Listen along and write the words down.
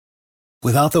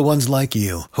Without the ones like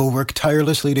you, who work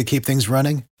tirelessly to keep things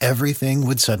running, everything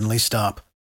would suddenly stop.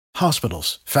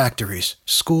 Hospitals, factories,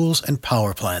 schools, and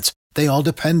power plants, they all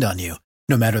depend on you.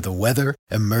 No matter the weather,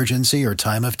 emergency, or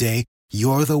time of day,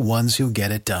 you're the ones who get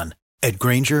it done. At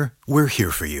Grainger, we're here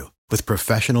for you with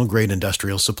professional-grade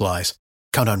industrial supplies.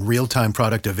 Count on real-time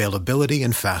product availability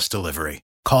and fast delivery.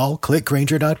 Call,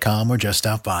 clickgrainger.com, or just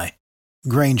stop by.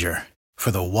 Grainger, for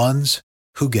the ones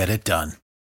who get it done.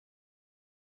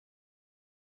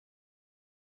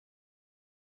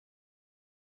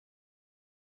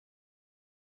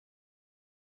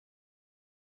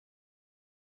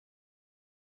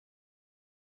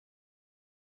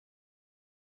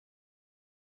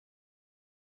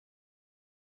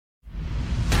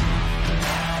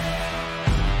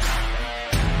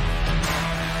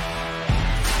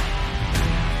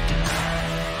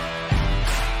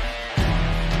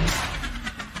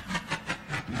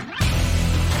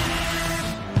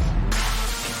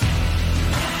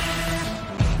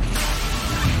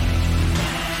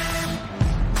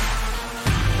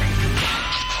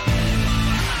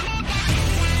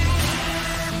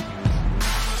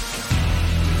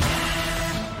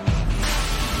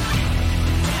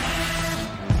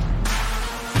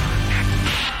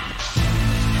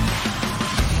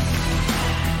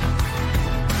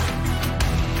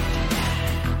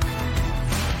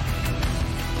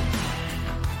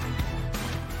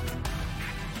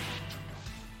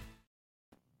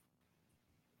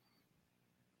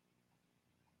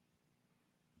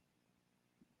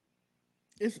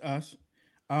 It's us.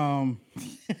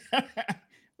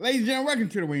 Ladies and gentlemen, welcome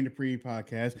to the Wayne Dupree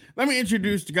podcast. Let me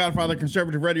introduce the Godfather of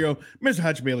Conservative Radio, Mr.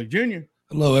 Hutch Bailey Jr.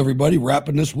 Hello, everybody.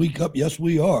 Wrapping this week up. Yes,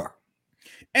 we are.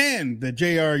 And the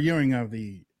J.R. Ewing of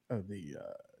the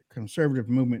conservative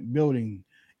movement, building.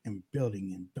 And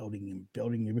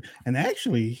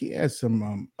actually, he has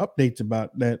some updates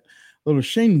about that little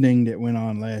shindig that went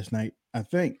on last night, I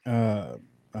think.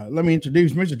 Let me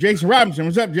introduce Mr. Jason Robinson.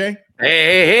 What's up, Jay?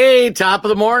 Hey, top of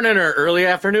the morning or early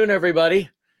afternoon, everybody.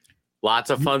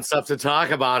 Lots of fun stuff to talk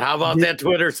about. How about that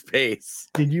Twitter space?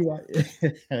 Did you?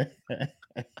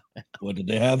 What, did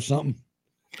they have something?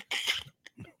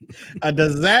 A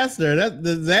disaster.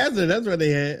 That's what they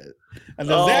had.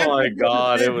 Oh, my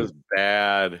God. It was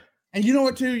bad. And you know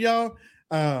what, too, y'all?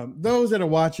 Those that are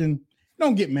watching,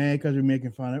 don't get mad because we're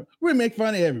making fun of. We make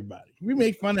fun of everybody. We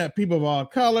make fun of people of all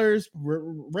colors,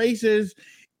 races,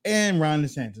 and Ron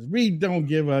DeSantis. We don't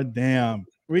give a damn.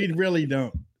 We really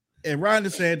don't. And Ron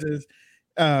DeSantis,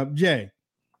 Jay,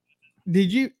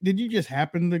 did you just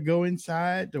happen to go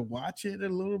inside to watch it a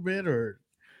little bit, or?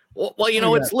 Well,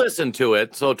 it's listen to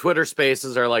it. So Twitter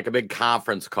Spaces are like a big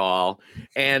conference call.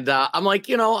 And I'm like,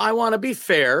 I want to be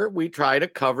fair. We try to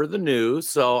cover the news.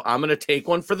 So I'm going to take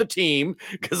one for the team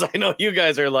because I know you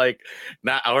guys are like,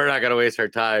 we're not going to waste our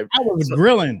time. I was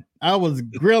grilling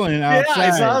outside. Yeah,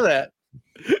 I saw that.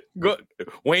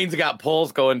 Wayne's got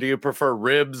polls going. Do you prefer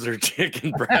ribs or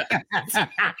chicken breast?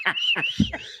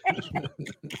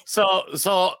 So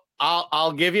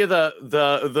I'll give you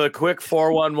the quick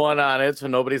 411 on it, so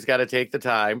nobody's got to take the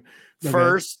time. Okay.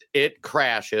 First, it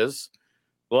crashes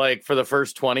like for the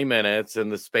first 20 minutes,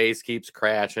 and the space keeps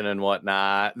crashing and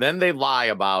whatnot. Then they lie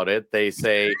about it. They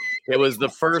say it was the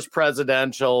first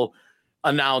presidential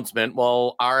announcement.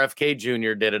 Well, RFK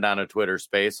Jr. did it on a Twitter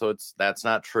space, so that's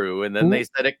not true. And then they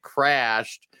said it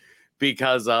crashed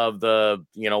because of the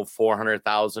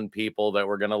 400,000 people that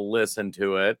were going to listen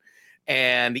to it.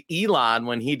 And Elon,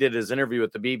 when he did his interview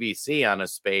with the BBC on a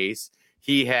space,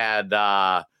 he had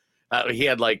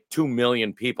like 2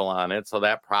 million people on it, so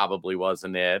that probably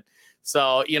wasn't it.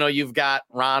 So you've got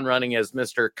Ron running as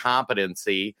Mr.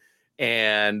 Competency,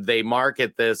 and they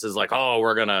market this as like, oh,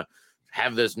 we're gonna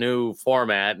have this new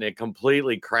format, and it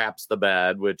completely craps the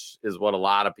bed, which is what a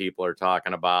lot of people are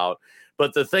talking about.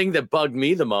 But the thing that bugged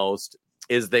me the most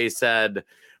is they said,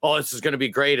 oh, this is going to be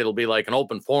great. It'll be like an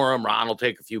open forum. Ron will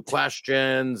take a few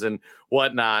questions and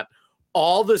whatnot.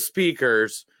 All the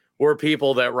speakers were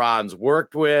people that Ron's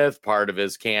worked with, part of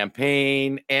his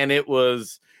campaign. And it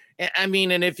was, and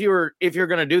if you're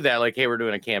going to do that, like, hey, we're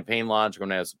doing a campaign launch, we're going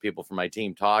to have some people from my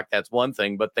team talk, that's one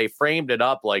thing. But they framed it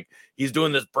up like he's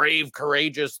doing this brave,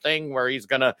 courageous thing where he's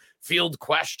going to field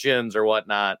questions or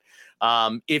whatnot.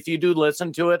 If you do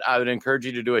listen to it, I would encourage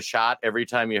you to do a shot every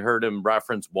time you heard him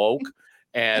reference woke,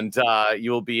 and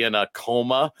you'll be in a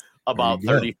coma about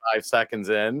 35 seconds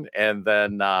in. And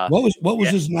then what was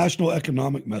his national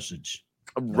economic message?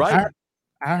 Right.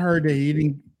 I heard that he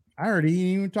didn't. I heard he didn't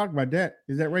even talk about that.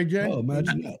 Is that right, Jay? Oh,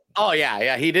 imagine that. Oh,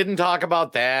 yeah. He didn't talk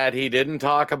about that. He didn't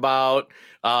talk about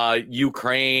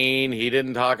Ukraine. He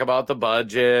didn't talk about the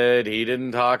budget. He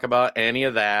didn't talk about any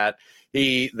of that.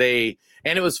 And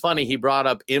it was funny. He brought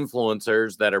up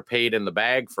influencers that are paid in the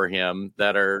bag for him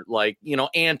that are like,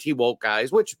 anti-woke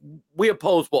guys, which we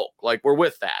oppose woke. Like, we're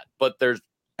with that. But there's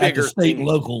bigger at the state and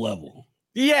local level.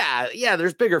 Yeah,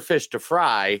 there's bigger fish to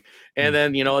fry. And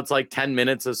then, it's like 10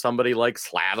 minutes of somebody like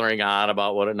slathering on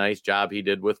about what a nice job he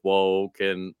did with woke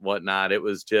and whatnot. It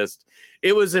was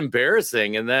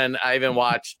embarrassing. And then I even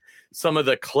watched some of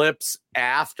the clips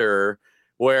after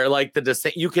where like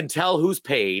you can tell who's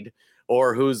paid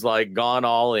or who's like gone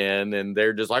all in, and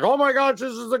they're just like, oh my gosh,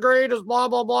 this is the greatest, blah,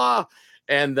 blah, blah.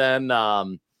 And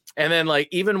then like,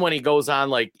 even when he goes on,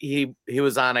 like he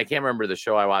was on, I can't remember the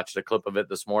show. I watched a clip of it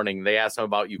this morning. They asked him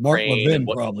about Ukraine.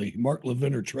 Mark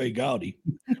Levin or Trey Gowdy.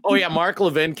 Oh yeah. Mark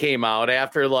Levin came out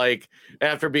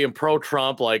after being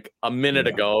pro-Trump, like a minute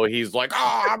ago. He's like,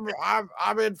 oh,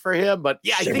 I'm in for him. But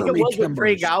yeah, I think it was with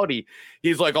Trey Gowdy.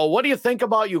 He's like, oh, what do you think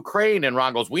about Ukraine? And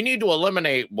Ron goes, we need to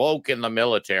eliminate woke in the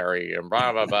military and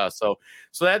blah, blah, blah. So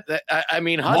that I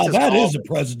mean, Hunt is a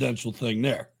presidential thing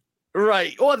there.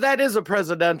 Right. Well, that is a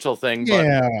presidential thing, but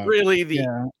really the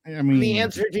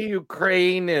answer to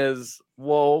Ukraine is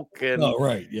woke. And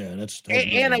right. Yeah, that's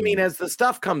and I mean, as the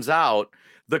stuff comes out,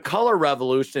 the color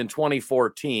revolution in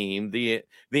 2014, the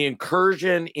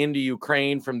incursion into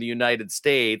Ukraine from the United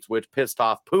States, which pissed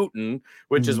off Putin,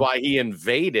 which is why he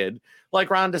invaded, like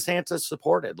Ron DeSantis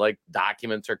supported. Like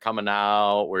documents are coming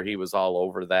out where he was all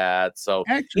over that. So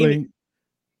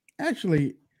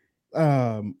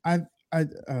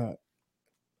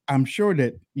I'm sure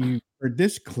that you heard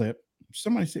this clip.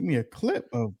 Somebody sent me a clip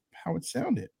of how it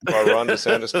sounded. Our Ron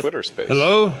DeSantis Twitter space.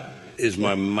 Hello? Is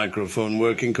my microphone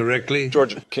working correctly?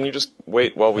 George, can you just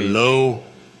wait while we... Hello?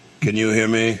 Can you hear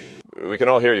me? We can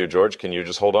all hear you, George. Can you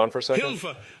just hold on for a second?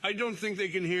 Hilfa, I don't think they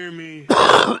can hear me.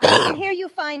 I can hear you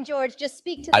fine, George. Just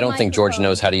speak to the I don't think George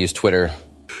knows how to use Twitter.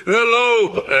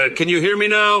 Hello? Can you hear me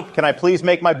now? Can I please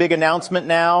make my big announcement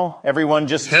now? Everyone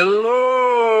just...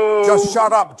 Hello? Just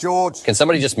shut up, George. Can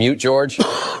somebody just mute George?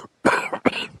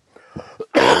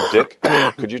 Dick,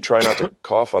 could you try not to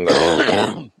cough on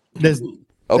the...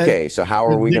 Okay, so how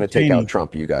are we going to take out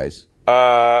Trump, you guys?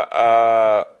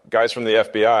 Guys from the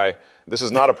FBI, this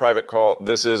is not a private call.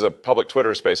 This is a public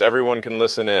Twitter space. Everyone can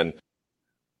listen in.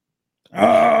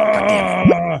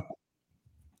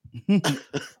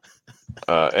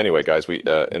 Anyway, guys, we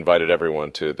invited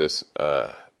everyone to this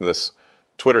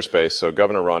Twitter space so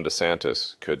Governor Ron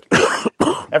DeSantis could...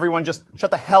 Everyone just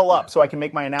shut the hell up so I can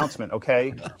make my announcement,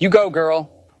 okay? You go, girl.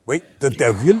 Wait, the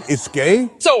devil is gay?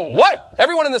 So what?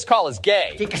 Everyone in this call is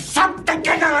gay. I happen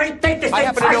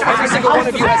to know every single one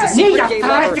of you has a secret gay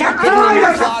lover hidden in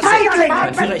your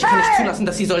closet. Ich kann nicht zulassen,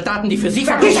 dass die Soldaten, die für Sie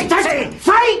verbringen.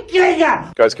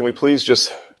 Guys, can we please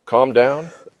just calm down?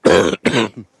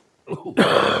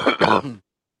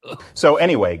 So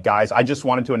anyway, guys, I just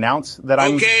wanted to announce that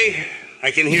I'm... Okay,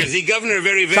 I can hear the governor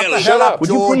very well. Shut up, Would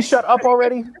you please shut up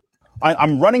already?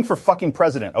 I'm running for fucking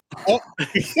president.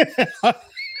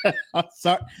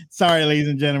 Sorry, ladies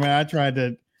and gentlemen. I tried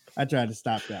to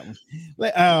stop that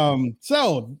one.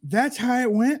 So that's how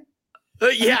it went.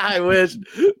 Yeah, I wish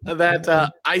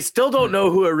that I still don't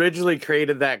know who originally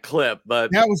created that clip,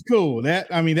 but that was cool. That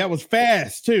was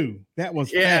fast too. That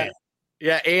was fast.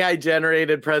 Yeah, AI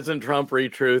generated President Trump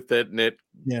retruthed it, and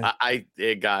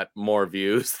it got more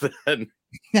views than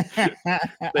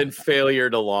failure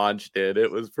to launch did. It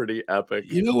was pretty epic.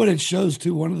 You know what it shows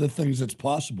too? One of the things that's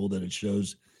possible that it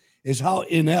shows is how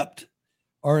inept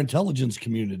our intelligence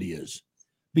community is,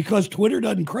 because Twitter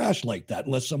doesn't crash like that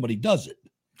unless somebody does it.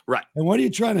 Right. And what are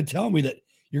you trying to tell me, that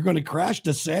you're going to crash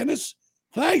DeSantis?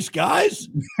 Thanks, guys.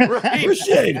 Right.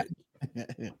 Appreciate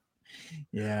it.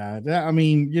 Yeah,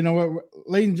 you know what,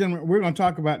 ladies and gentlemen, we're going to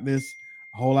talk about this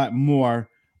a whole lot more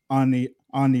on the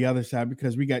other side,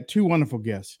 because we got two wonderful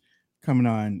guests coming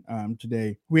on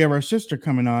today. We have our sister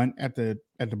coming on at the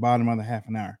bottom of the half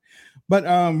an hour, but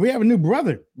we have a new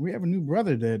brother. We have a new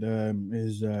brother that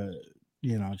is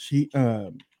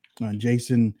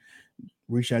Jason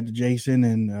reached out to Jason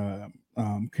and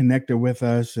connected with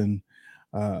us, and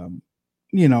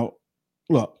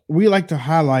look, we like to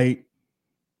highlight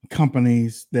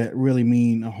companies that really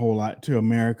mean a whole lot to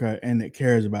America and that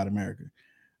cares about America.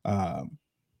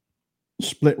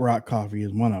 Split Rock Coffee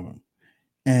is one of them.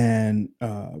 And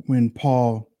when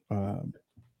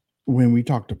we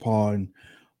talked to Paul, and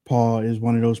Paul is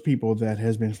one of those people that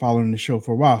has been following the show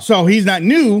for a while. So he's not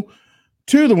new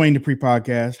to the Wayne Dupree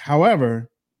podcast. However,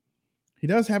 He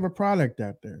does have a product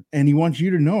out there, and he wants you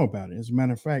to know about it. As a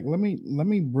matter of fact, let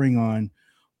me bring on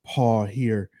Paul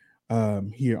here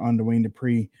on the Wayne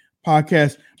Dupree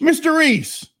podcast. Mr.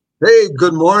 Reese. Hey,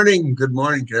 good morning. Good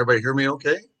morning. Can everybody hear me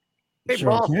okay? Hey, Sure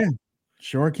Paul. can.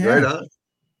 Sure can. Right on.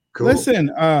 Cool.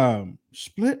 Listen,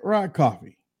 Split Rock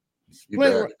Coffee.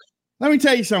 Let me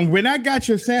tell you something. When I got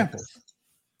your samples,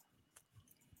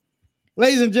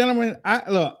 ladies and gentlemen,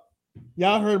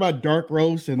 y'all heard about dark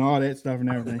roast and all that stuff and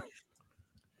everything.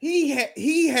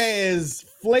 He has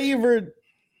flavored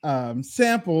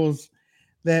samples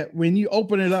that when you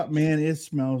open it up, man, it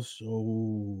smells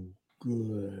so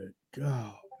good.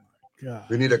 Oh my God.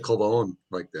 We need a cologne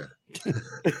like that.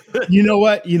 You know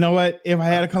what? If I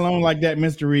had a cologne like that,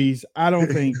 Mr. Reese, I don't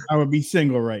think I would be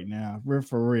single right now. We're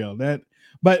for real.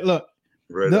 But look,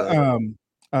 let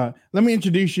me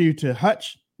introduce you to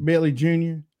Hutch Bailey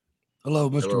Jr. Hello,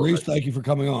 Mr. Reese. Thank you for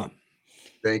coming on.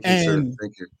 Thank you, sir.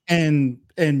 Thank you. And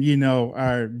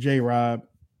our J Rob.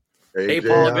 Hey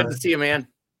Paul, good to see you, man.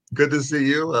 Good to see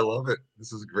you. I love it.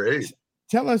 This is great.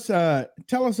 Tell us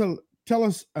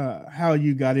how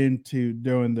you got into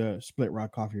doing the Split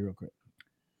Rock Coffee real quick.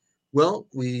 Well,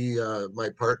 my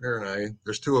partner and I,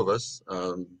 there's two of us,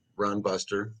 Ron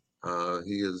Buster.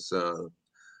 He is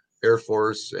Air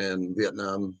Force and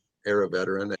Vietnam era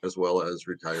veteran, as well as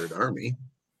retired Army.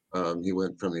 He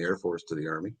went from the Air Force to the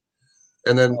Army.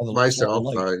 And then myself,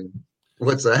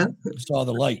 what's that? Saw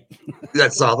the light. Yeah,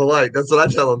 saw the light. That's what I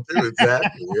tell them too.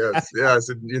 Exactly. Yes. Yeah. I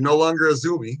said, you're no longer a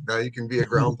zoomie. Now you can be a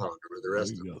ground pounder with the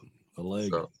rest of them. The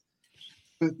leg. So,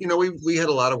 we had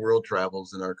a lot of world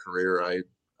travels in our career.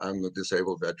 I'm a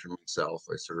disabled veteran myself.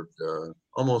 I served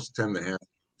almost 10 and a half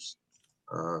years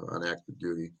on active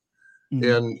duty.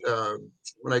 And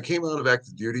when I came out of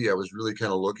active duty, I was really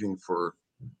kind of looking for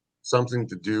something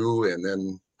to do. And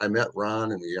then I met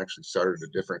Ron, and we actually started a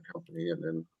different company, and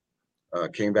then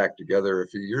came back together a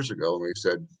few years ago, and we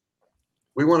said,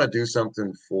 we want to do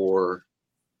something for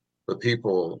the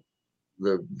people,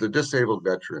 the disabled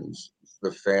veterans,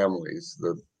 the families,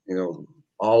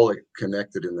 all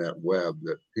connected in that web,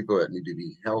 that people that need to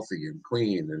be healthy and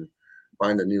clean and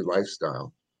find a new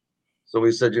lifestyle. So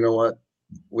we said, you know what?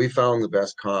 We found the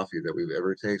best coffee that we've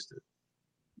ever tasted.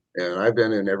 And I've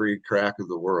been in every crack of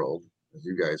the world, as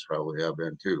you guys probably have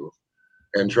been too,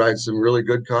 and tried some really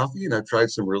good coffee, and I've tried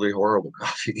some really horrible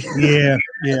coffee. Yeah,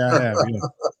 I have.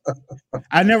 Yeah.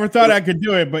 I never thought I could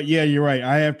do it, but yeah, you're right.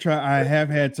 I have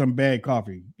had some bad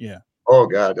coffee. Yeah. Oh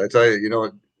God, I tell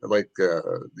you, like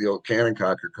the old Cannon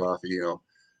Cocker coffee,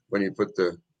 when you put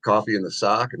the coffee in the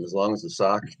sock, and as long as the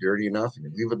sock is dirty enough, and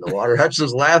you leave it in the water, Hutch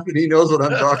is laughing. He knows what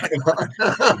I'm talking about.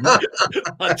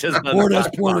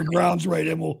 Pour the grounds right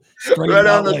in. We'll right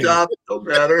on the top. Don't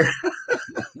matter.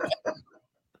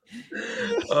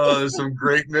 There's some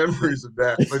great memories of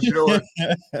that. But you know what?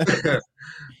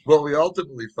 What we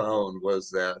ultimately found was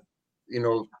that,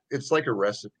 it's like a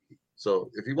recipe.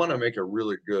 So if you want to make a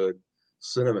really good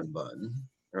cinnamon bun,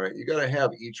 all right, you got to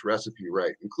have each recipe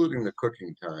right, including the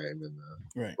cooking time and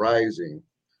the rising.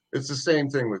 It's the same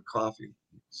thing with coffee.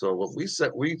 So what we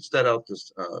set out to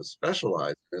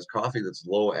specialize in is coffee that's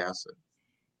low acid,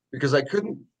 because I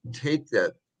couldn't take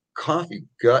that coffee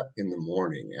gut in the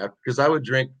morning, because I would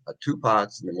drink 2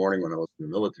 pots in the morning when I was in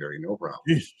the military, no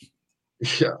problem.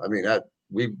 Yeah, I mean that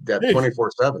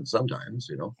 24/7 sometimes,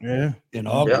 Yeah, in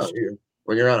August. Yeah,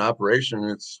 when you're on operation,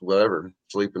 it's whatever.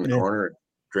 Sleep in the corner and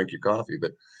drink your coffee.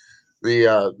 But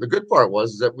the good part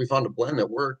was that we found a blend that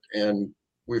worked, and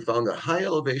we found that high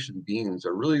elevation beans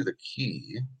are really the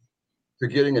key to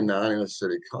getting a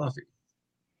non-acidic coffee.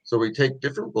 So we take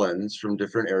different blends from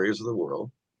different areas of the world,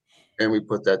 and we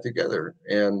put that together.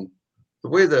 And the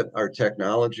way that our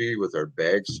technology with our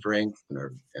bag strength and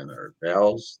our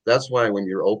valves, that's why when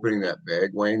you're opening that bag,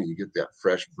 Wayne, you get that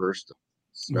fresh burst of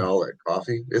smell, that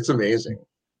coffee. It's amazing.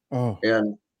 Oh.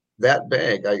 And that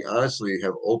bag, I honestly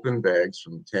have opened bags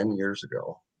from 10 years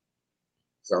ago.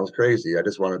 Sounds crazy. I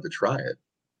just wanted to try it.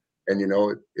 And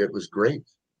it was great.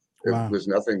 There was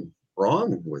nothing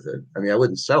wrong with it. I mean, I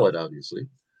wouldn't sell it, obviously,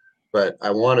 but I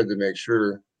wanted to make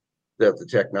sure that the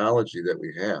technology that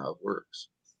we have works.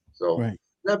 So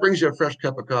that brings you a fresh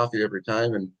cup of coffee every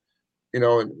time. And,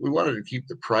 and we wanted to keep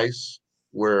the price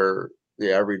where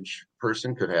the average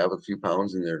person could have a few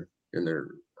pounds in their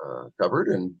cupboard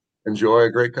and enjoy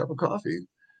a great cup of coffee.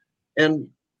 And,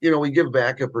 we give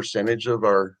back a percentage of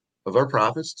our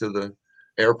profits to the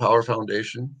Air Power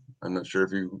Foundation. I'm not sure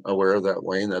if you're aware of that,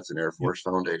 Wayne. That's an Air Force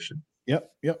foundation.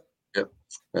 Yep.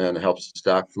 And it helps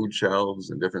stock food shelves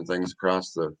and different things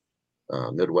across the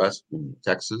Midwest and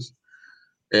Texas.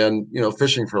 And,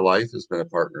 Fishing for Life has been a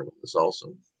partner with us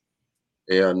also.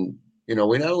 And,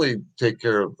 we not only take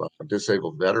care of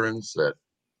disabled veterans that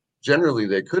generally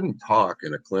they couldn't talk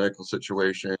in a clinical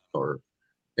situation or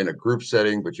in a group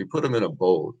setting, but you put them in a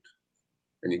boat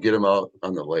and you get them out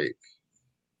on the lake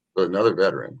with another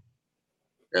veteran,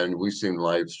 and we've seen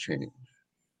lives change.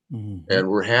 Mm-hmm. And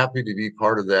we're happy to be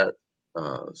part of that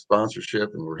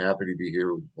sponsorship, and we're happy to be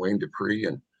here with Wayne Dupree,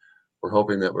 and we're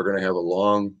hoping that we're going to have a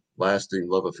long-lasting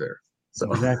love affair.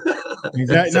 So.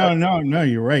 Exactly. No,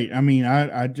 you're right. I mean,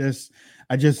 I just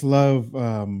love.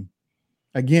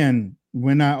 Again,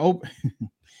 when I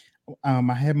I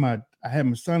had my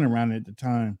son around at the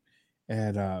time,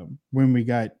 and when we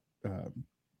got,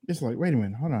 it's like, wait a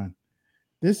minute, hold on,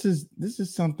 this is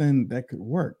something that could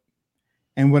work,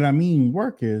 and what I mean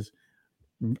work is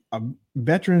a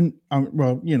veteran.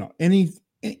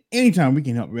 Anytime we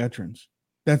can help veterans,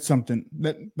 that's something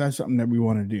that we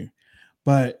want to do.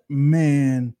 But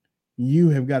man, you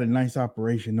have got a nice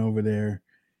operation over there,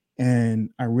 and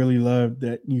I really love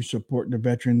that you support the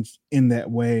veterans in that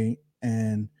way,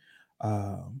 and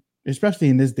especially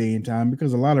in this day and time,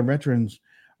 because a lot of veterans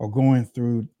are going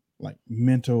through like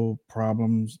mental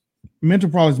problems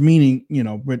meaning,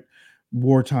 with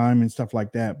wartime and stuff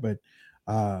like that. But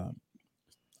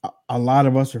a lot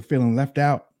of us are feeling left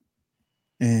out,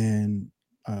 and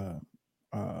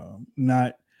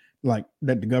not like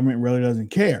that the government really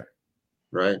doesn't care.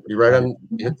 Right. You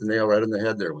hit the nail right on the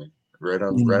head there, Wayne. Right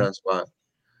on spot.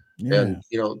 Yeah. And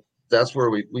that's where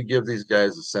we give these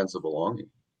guys a sense of belonging.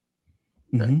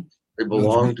 Okay? Mm-hmm. They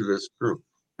belong to this group.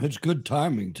 It's good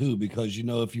timing too, because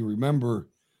if you remember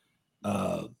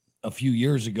a few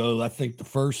years ago, I think the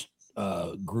first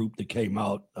group that came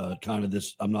out, kind of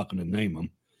this, I'm not going to name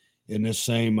them, in this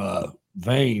same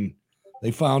vein, they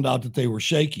found out that they were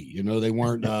shaky. They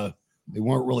weren't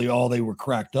really all they were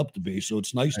cracked up to be. So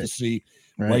it's nice to see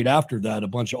right after that a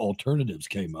bunch of alternatives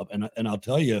came up. And I'll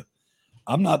tell you,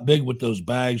 I'm not big with those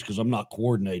bags because I'm not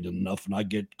coordinated enough, and I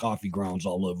get coffee grounds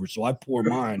all over. So I pour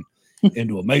mine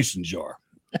into a mason jar.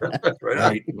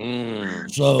 Right.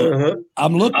 So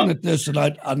I'm looking at this, and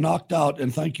I knocked out,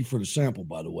 and thank you for the sample,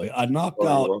 by the way. I knocked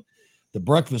out the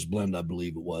breakfast blend, I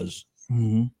believe it was.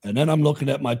 Mm-hmm. And then I'm looking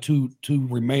at my two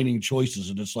remaining choices,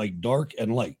 and it's like dark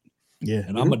and light. Yeah.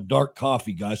 And I'm a dark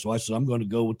coffee guy, so I said I'm going to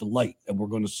go with the light, and we're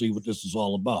going to see what this is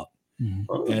all about.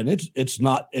 Mm-hmm. And it's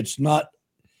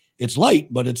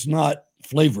light, but it's not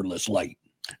flavorless light.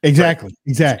 Exactly. Right?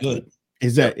 Exactly.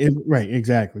 It's good. Right.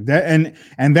 Exactly. That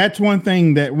and that's one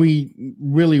thing that we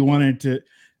really wanted to.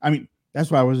 I mean,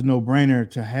 that's why it was a no-brainer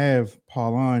to have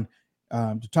Paul on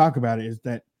to talk about it. Is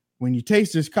that when you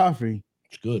taste this coffee,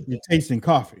 it's good. You're tasting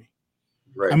coffee.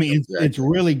 Right. I mean, it's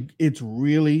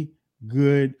really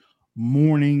good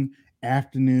morning,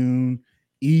 afternoon,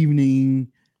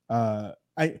 evening. For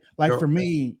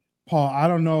me, Paul, I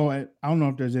don't know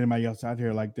if there's anybody else out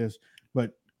here like this,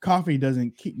 but coffee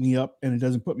doesn't keep me up and it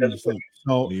doesn't put me to sleep.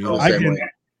 So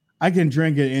I can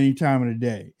drink it any time of the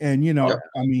day. And I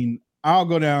mean, I'll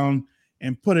go down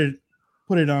and put it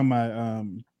on my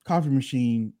coffee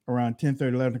machine around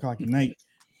 10:30, 11 o'clock at night.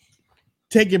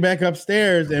 Take it back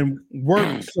upstairs and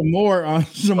work some more on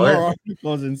more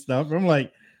articles and stuff. I'm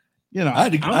like, I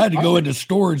had to go into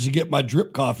storage to get my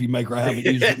drip coffee maker. I haven't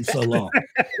used it in so long.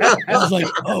 I was like,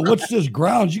 oh, what's this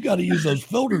grounds? You got to use those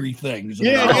filtery things.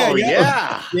 Yeah.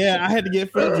 I had to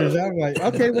get filters. I was like,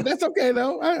 okay, well, that's okay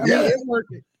though. I mean, it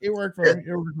worked. It worked for me.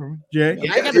 Jay,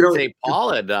 I got to say,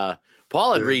 Paul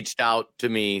had reached out to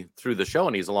me through the show,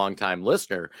 and he's a longtime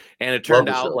listener. And it turned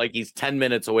out like he's 10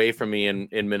 minutes away from me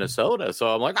in Minnesota.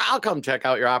 So I'm like, I'll come check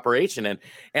out your operation. And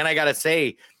I got to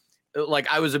say, like,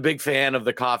 I was a big fan of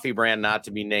the coffee brand not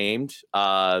to be named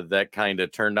that kind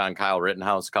of turned on Kyle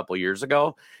Rittenhouse a couple years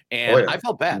ago. And I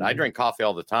felt bad. I drink coffee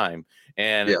all the time.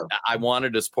 And I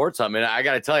wanted to support something. And I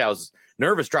got to tell you, I was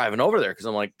nervous driving over there because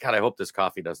I'm like, God, I hope this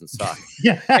coffee doesn't suck.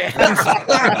 Because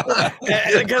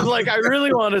like I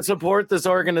really want to support this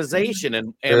organization.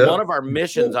 And one of our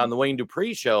missions on the Wayne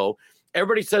Dupree show,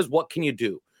 everybody says, what can you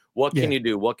do? What can you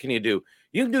do? What can you do?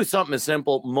 You can do something as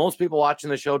simple. Most people watching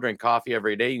the show drink coffee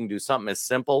every day. You can do something as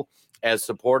simple as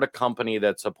support a company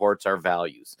that supports our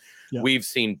values. Yep. We've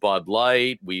seen Bud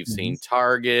Light. We've seen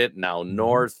Target, now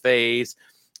North Face,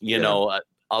 you know,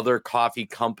 other coffee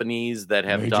companies that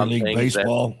have Major done League things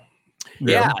Baseball.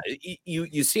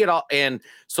 You see it all. And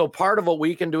so part of what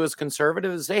we can do as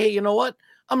conservatives is say, hey, you know what?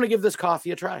 I'm going to give this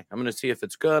coffee a try. I'm going to see if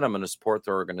it's good. I'm going to support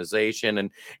the organization.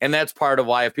 And that's part of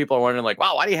why, if people are wondering like,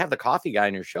 wow, why do you have the coffee guy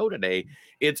on your show today?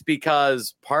 It's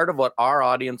because part of what our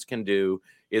audience can do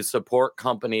is support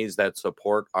companies that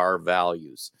support our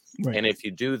values. Right. And if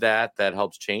you do that, that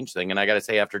helps change things. And I got to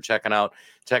say, after checking out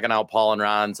Paul and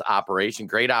Ron's operation,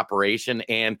 great operation.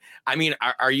 And I mean,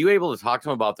 are you able to talk to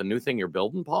them about the new thing you're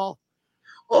building, Paul?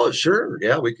 Oh, sure.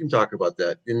 Yeah, we can talk about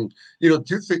that. And,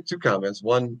 two comments.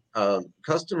 One,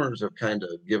 customers have kind of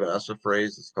given us a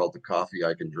phrase. It's called the coffee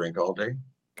I can drink all day.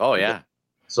 Oh, yeah.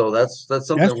 So that's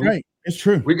something That's right. It's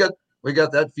true. We got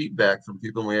that feedback from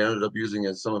people, and we ended up using it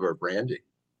in some of our branding.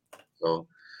 So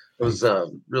it was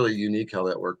really unique how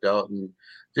that worked out. And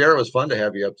Tara, it was fun to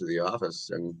have you up to the office,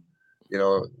 and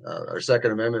our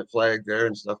Second Amendment flag there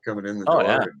and stuff coming in the door.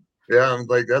 Yeah. Yeah, I'm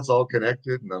like, that's all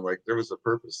connected, and I'm like, there was a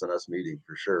purpose in us meeting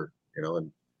for sure,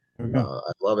 and I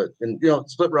love it. And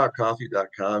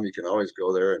splitrockcoffee.com, you can always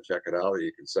go there and check it out, or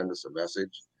you can send us a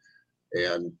message.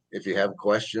 And if you have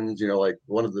questions, like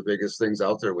one of the biggest things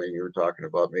out there when you were talking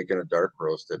about making a dark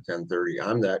roast at 10:30,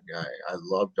 I'm that guy. I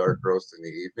love dark roast in the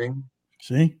evening.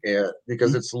 See? And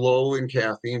because it's low in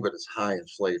caffeine, but it's high in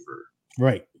flavor.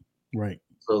 Right.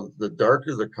 So the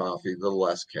darker the coffee, the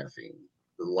less caffeine.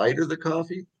 The lighter the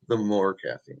coffee, the more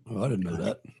caffeine. Oh, I didn't know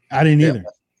that. I didn't either.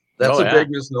 That's a big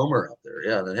misnomer out there.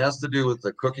 Yeah, and it has to do with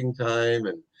the cooking time.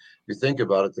 And if you think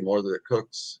about it, the more that it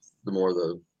cooks, the more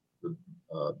the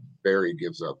berry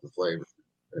gives up the flavor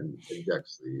and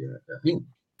injects the caffeine.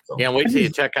 So. Yeah, wait till you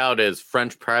check out his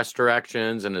French press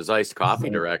directions and his iced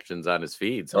coffee directions on his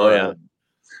feeds. Yeah,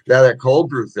 that cold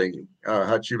brew thing.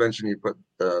 How'd you mention you put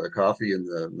the coffee in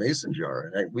the mason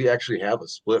jar? And we actually have a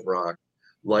Split Rock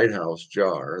Lighthouse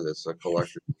jar. That's a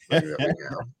collector thing that we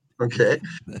have. Okay,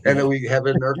 and then we have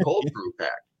it in our cold brew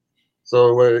pack.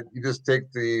 So you just take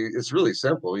it's really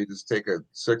simple. You just take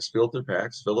 6 filter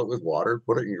packs, fill it with water,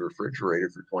 put it in your refrigerator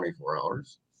for 24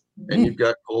 hours, and you've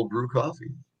got cold brew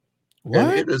coffee. What?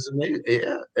 And it is amazing.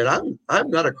 Yeah, and I'm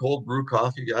not a cold brew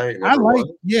coffee guy. I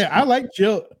like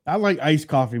chill. I like iced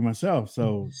coffee myself.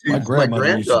 So my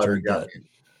granddaughter got me.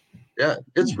 Yeah,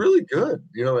 it's really good.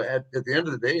 At the end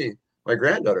of the day, my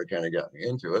granddaughter kind of got me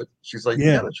into it. She's like, you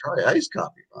gotta try iced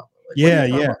coffee, Papa.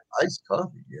 Like, iced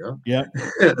coffee, Yeah.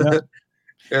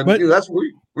 And that's what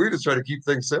we just try to keep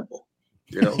things simple.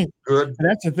 Good.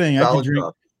 That's the thing.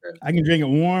 I can drink it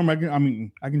warm. I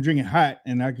can drink it hot,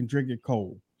 and I can drink it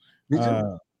cold. But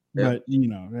as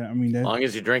long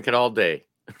as you drink it all day.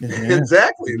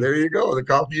 Exactly. There you go. The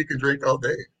coffee you can drink all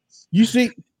day. You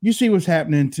see what's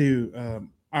happening to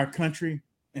our country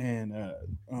and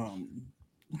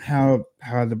how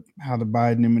the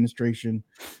Biden administration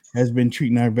has been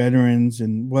treating our veterans,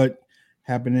 and what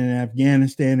happened in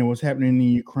Afghanistan and what's happening in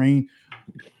Ukraine.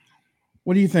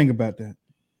 What do you think about that?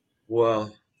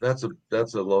 Well, that's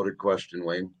a loaded question,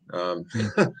 Wayne. I'm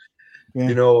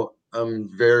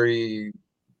very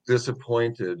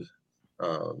disappointed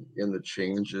in the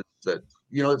changes that,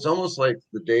 it's almost like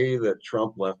the day that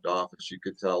Trump left office, you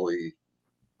could tell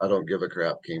I don't give a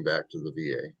crap came back to the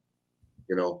VA,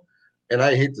 and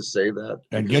I hate to say that.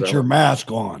 And get your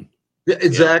mask on. Yeah,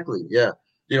 exactly. Yeah.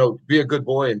 Be a good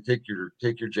boy and take your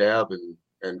jab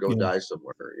and go die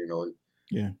somewhere,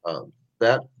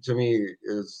 that to me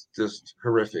is just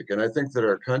horrific. And I think that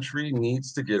our country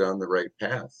needs to get on the right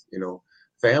path,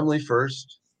 family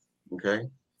first. Okay.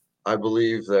 I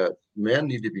believe that men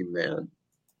need to be men,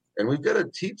 and we've got to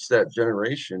teach that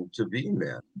generation to be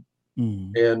men.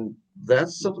 Mm-hmm. And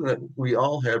that's something that we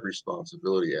all have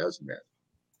responsibility as men.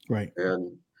 Right.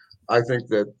 And I think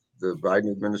that the Biden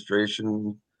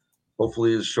administration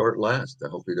hopefully is short last. I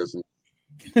hope he doesn't.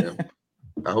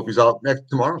 I hope he's out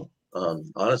tomorrow.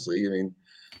 Honestly,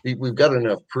 we've got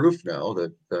enough proof now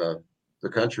that the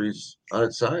country's on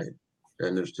its side,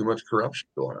 and there's too much corruption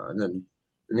going on, and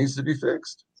it needs to be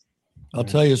fixed. I'll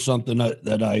tell you something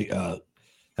that I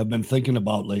have been thinking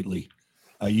about lately.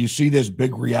 You see this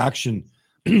big reaction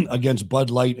against Bud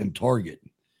Light and Target,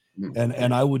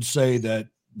 and I would say that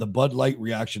the Bud Light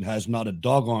reaction has not a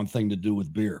doggone thing to do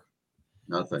with beer.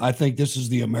 Nothing. I think this is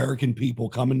the American people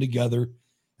coming together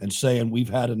and saying we've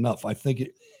had enough. I think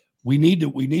we need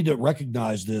to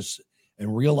recognize this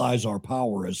and realize our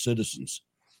power as citizens,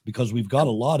 because we've got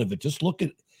a lot of it. Just look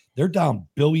at, they're down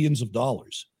billions of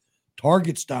dollars.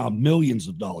 Target's down millions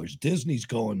of dollars. Disney's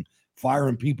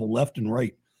firing people left and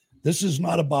right. This is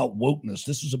not about wokeness.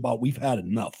 This is about we've had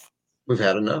enough. We've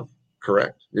had enough.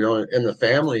 Correct. And the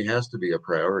family has to be a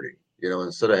priority.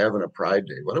 Instead of having a Pride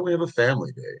Day, why don't we have a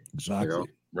family day? Exactly.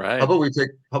 Right. How about we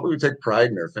take pride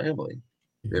in our family?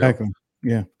 Exactly.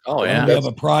 Yeah. Oh yeah. We have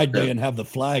a Pride Day and have the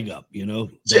flag up. The real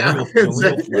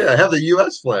flag. Yeah. Have the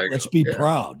U.S. flag. Let's be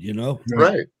proud.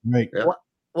 Right. Right. Yeah.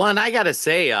 Well, and I got to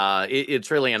say, it's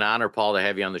really an honor, Paul, to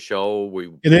have you on the show. We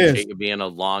It is. appreciate you being a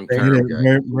long-term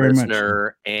very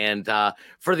listener. And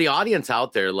for the audience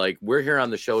out there, like, we're here on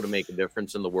the show to make a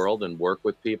difference in the world and work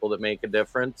with people that make a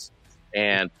difference.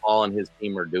 And Paul and his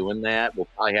team are doing that. We'll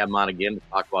probably have him on again to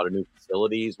talk about a new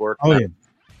facility he's working on.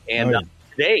 And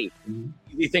today,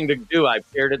 easy thing to do, I've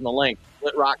shared it in the link,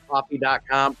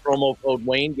 splitrockcoffee.com, promo code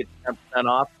Wayne, get 10%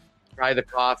 off. Try the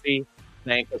coffee.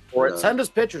 Thank us for it. Send us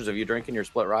pictures of you drinking your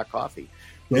Split Rock coffee.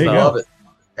 I love it.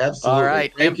 Absolutely. All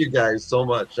right. Thank you guys so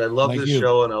much. I love this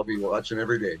show, and I'll be watching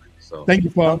every day. So thank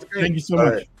you, Paul. Thank you so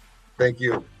much. Right. Thank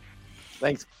you.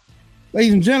 Thanks.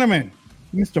 Ladies and gentlemen,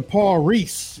 Mr. Paul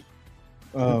Reese.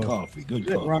 Good coffee. Good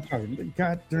coffee. Rock coffee.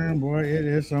 Goddamn, boy, it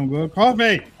is some good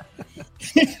coffee.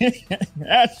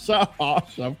 That's so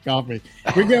awesome coffee.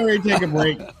 We're getting ready to take a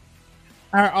break.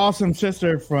 Our awesome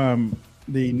sister from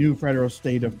the new federal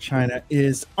state of China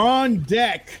is on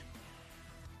deck.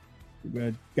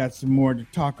 We got some more to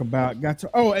talk about.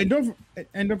 And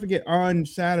don't forget, on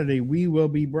Saturday we will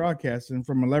be broadcasting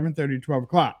from 11:30 to 12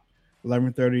 o'clock.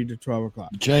 11:30 to 12 o'clock.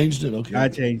 You changed it, okay? I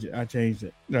changed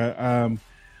it.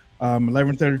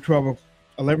 11:30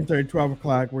 to 12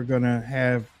 o'clock. We're gonna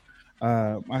have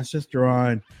my sister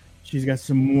on. She's got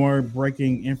some more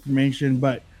breaking information,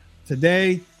 but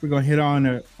today, we're going to hit on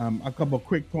a couple of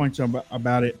quick points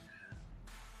about it.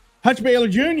 Hutch Baylor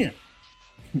Jr.,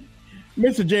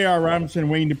 Mr. J.R. Robinson,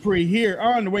 Wayne Dupree here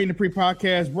on the Wayne Dupree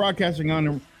podcast, broadcasting on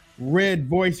the Red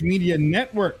Voice Media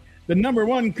Network, the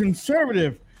 #1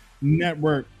 conservative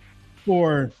network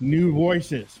for new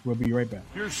voices. We'll be right back.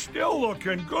 You're still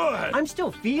looking good. I'm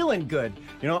still feeling good.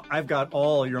 You know, I've got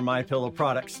all your MyPillow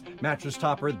products. Mattress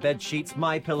topper, bed sheets,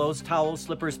 MyPillows, towels,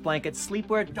 slippers, blankets,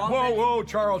 sleepwear. Whoa,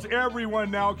 Charles. Everyone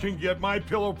now can get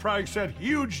MyPillow products at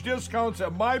huge discounts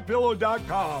at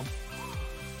MyPillow.com.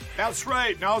 That's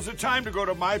right. Now's the time to go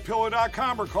to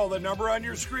MyPillow.com or call the number on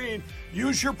your screen.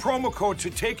 Use your promo code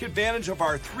to take advantage of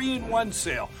our 3-in-1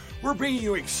 sale. We're bringing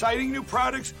you exciting new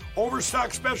products,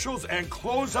 overstock specials, and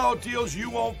closeout deals you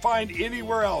won't find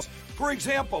anywhere else. For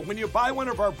example, when you buy one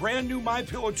of our brand new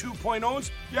MyPillow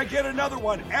 2.0s, you get another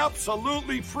one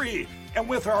absolutely free. And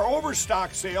with our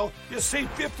overstock sale, you save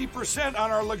 50%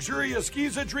 on our luxurious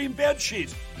Giza Dream bed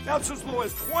sheets. That's as low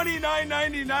as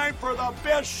 $29.99 for the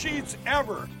best sheets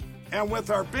ever. And with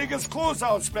our biggest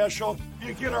closeout special,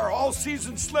 you get our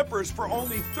all-season slippers for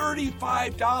only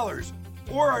 $35.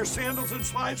 Or our sandals and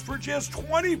slides for just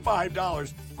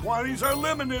 $25. Quantities are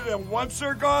limited, and once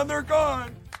they're gone, they're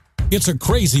gone. It's a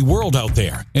crazy world out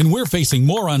there, and we're facing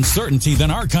more uncertainty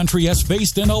than our country has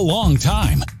faced in a long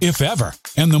time, if ever.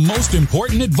 And the most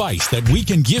important advice that we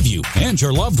can give you and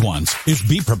your loved ones is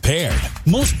be prepared.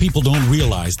 Most people don't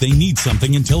realize they need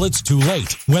something until it's too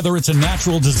late. Whether it's a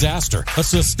natural disaster, a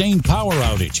sustained power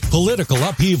outage, political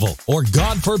upheaval, or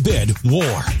God forbid,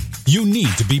 war. You need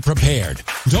to be prepared.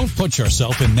 Don't put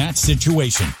yourself in that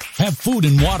situation. Have food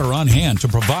and water on hand to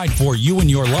provide for you and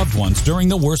your loved ones during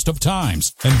the worst of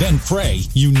times, and then pray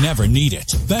you never need it.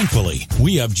 Thankfully,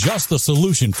 we have just the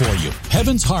solution for you.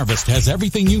 Heaven's Harvest has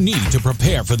everything you need to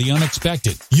prepare for the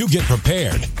unexpected. You get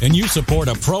prepared, and you support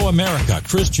a pro-America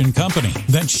Christian company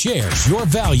that shares your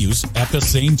values at the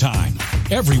same time.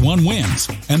 Everyone wins.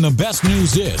 And the best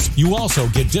news is you also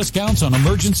get discounts on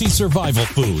emergency survival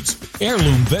foods,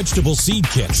 heirloom vegetable seed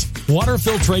kits, water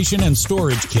filtration and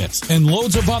storage kits, and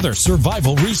loads of other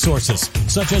survival resources,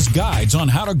 such as guides on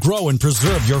how to grow and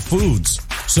preserve your foods.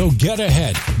 So get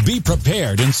ahead, be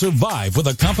prepared, and survive with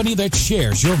a company that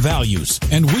shares your values.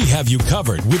 And we have you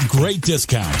covered with great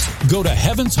discounts. Go to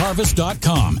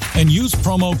heavensharvest.com and use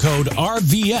promo code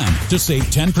RVM to save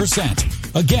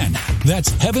 10%. Again, that's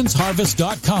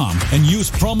heavensharvest.com and use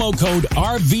promo code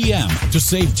RVM to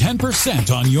save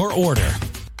 10% on your order.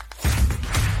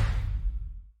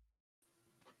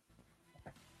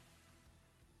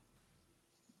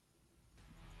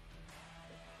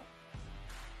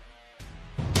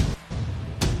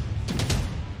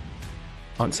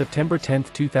 On September 10,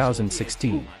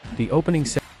 2016, the opening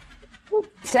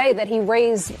say that he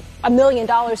raised $1 million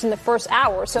in the first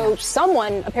hour. So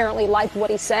someone apparently liked what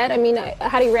he said. I mean,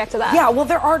 how do you react to that? Yeah, well,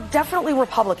 there are definitely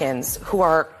Republicans who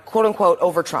are, quote unquote,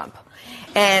 over Trump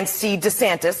and see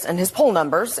DeSantis and his poll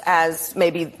numbers as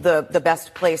maybe the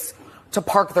best place to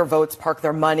park their votes, park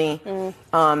their money,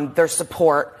 their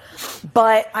support.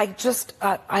 But I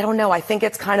don't know. I think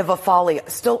it's kind of a folly.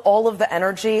 Still, all of the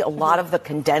energy, a lot of the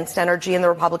condensed energy in the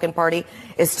Republican Party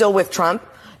is still with Trump.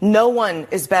 No one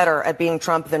is better at being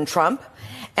Trump than Trump.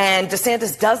 And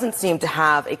DeSantis doesn't seem to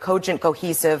have a cogent,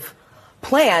 cohesive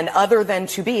plan other than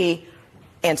to be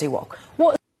anti-woke.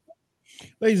 Well,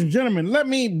 ladies and gentlemen, let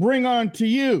me bring on to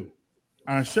you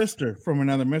our sister from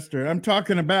another mister. I'm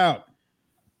talking about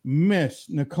Miss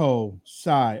Nicole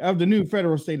Tsai of the new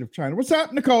federal state of China. What's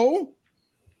up, Nicole?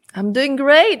 I'm doing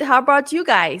great. How about you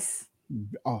guys?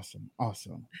 Awesome.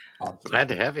 Glad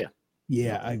to have you.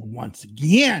 Yeah, once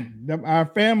again, our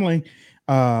family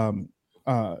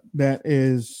that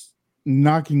is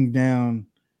knocking down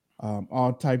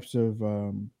all types of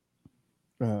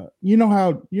you know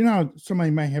how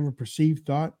somebody might have a perceived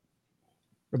thought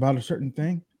about a certain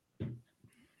thing.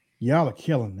 Y'all are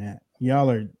killing that. Y'all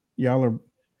are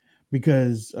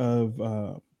because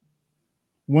of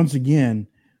once again,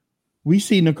 we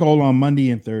see Nicole on Monday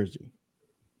and Thursday.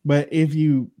 But if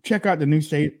you check out the new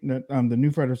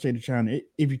federal state of China,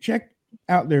 if you check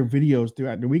out their videos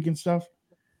throughout the week and stuff,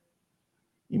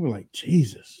 you were like,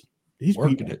 Jesus, these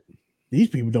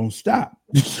people don't stop.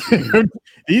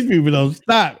 These people don't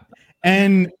stop.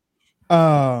 And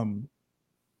don't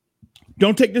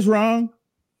take this wrong,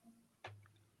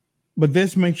 but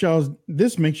this makes y'all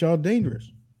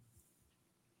dangerous.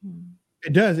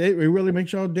 It does. It really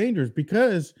makes y'all dangerous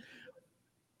because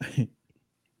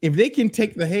if they can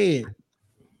take the head,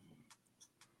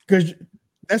 because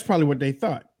that's probably what they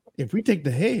thought. If we take the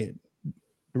head,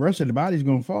 the rest of the body's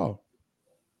gonna fall.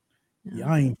 Yeah.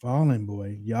 Y'all ain't falling,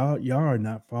 boy. Y'all are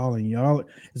not falling. Y'all,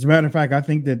 as a matter of fact, I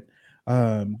think that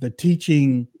the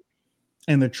teaching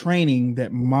and the training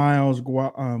that Miles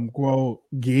Guo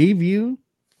gave you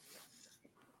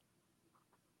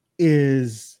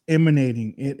is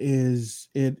emanating. It is.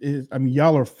 I mean,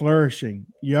 y'all are flourishing.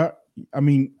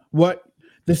 What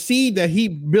the seed that he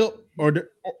built or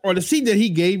the seed that he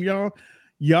gave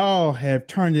y'all have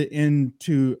turned it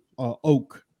into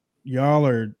oak. Y'all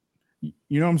are,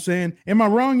 you know what I'm saying? Am I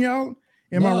wrong, y'all?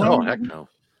 Am I wrong? Heck no.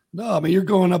 No, I mean, you're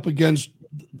going up against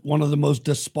one of the most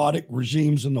despotic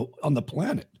regimes on the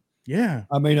planet. Yeah.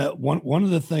 I mean, one of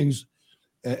the things,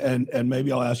 and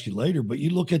maybe I'll ask you later, but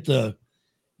you look at the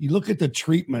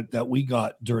treatment that we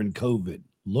got during COVID.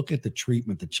 Look at the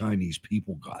treatment the Chinese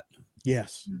people got.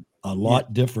 Yes. A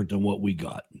lot different than what we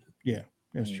got. Yeah,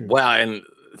 that's true. Well, and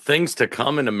things to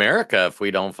come in America if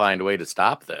we don't find a way to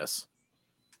stop this.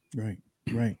 Right.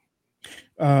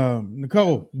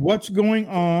 Nicole, what's going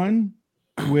on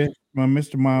with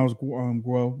Mr. Miles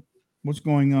Guo? What's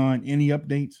going on? Any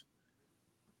updates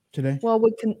today? Well,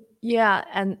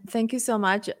 and thank you so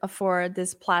much for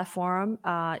this platform.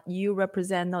 You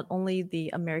represent not only the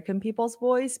American people's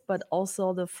voice, but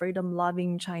also the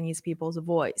freedom-loving Chinese people's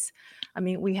voice. I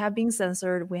mean, we have been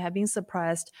censored, we have been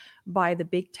suppressed by the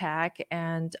big tech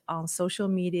and on social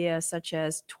media such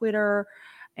as Twitter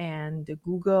and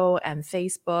Google and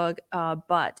Facebook.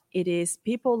 But it is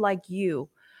people like you,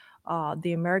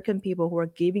 the American people, who are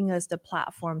giving us the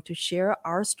platform to share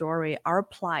our story, our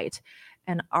plight,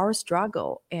 and our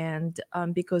struggle. And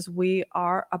because we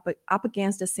are up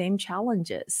against the same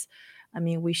challenges. I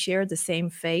mean, we share the same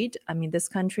fate. I mean, this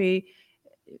country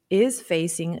is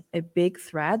facing a big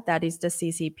threat, that is the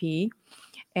CCP.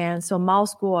 And so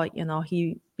Miles Guo,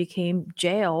 he became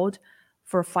jailed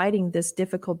for fighting this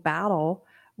difficult battle.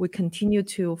 We continue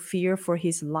to fear for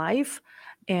his life,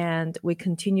 and we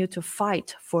continue to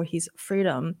fight for his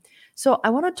freedom. So I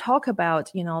want to talk about,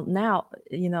 now,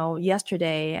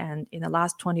 yesterday and in the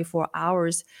last 24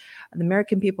 hours, the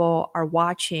American people are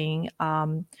watching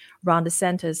Ron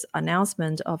DeSantis'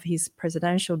 announcement of his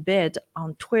presidential bid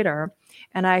on Twitter.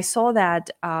 And I saw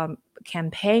that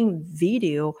campaign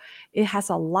video. It has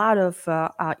a lot of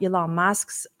Elon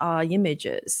Musk's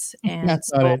images. And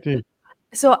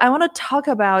so I want to talk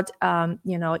about,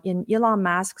 in Elon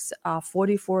Musk's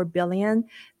 $44 billion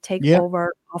takeover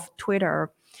of Twitter.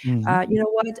 Mm-hmm. You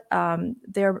know what?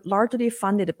 They're largely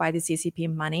funded by the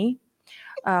CCP money.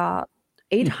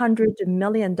 $800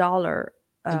 million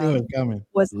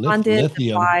was funded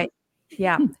by,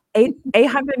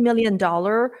 $800 million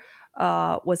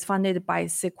was funded by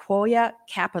Sequoia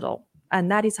Capital,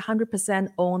 and that is 100%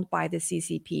 owned by the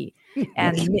CCP.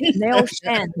 And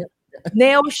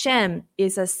Neil Shen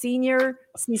is a senior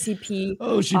CCP.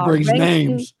 Oh, she brings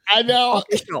names. I know.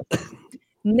 Official.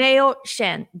 Neil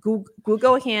Shen,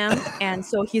 Google him. And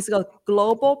so he's a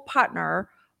global partner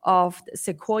of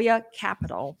Sequoia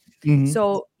Capital. Mm-hmm.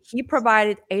 So he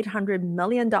provided $800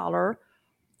 million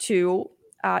to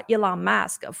Elon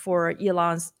Musk for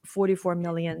Elon's $44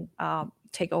 million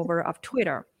takeover of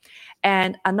Twitter.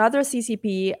 And another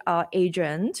CCP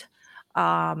agent,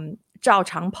 Zhao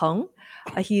Changpeng,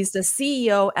 he's the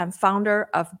CEO and founder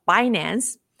of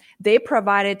Binance. They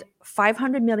provided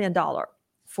 $500 million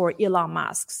for Elon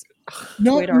Musk's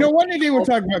Twitter. No wonder they were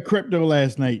talking about crypto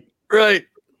last night. Right.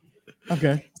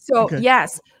 Okay. So,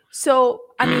 yes. So,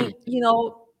 I mean,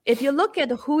 if you look at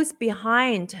who's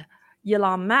behind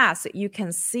Elon Musk, you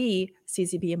can see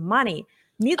CCP money.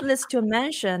 Needless to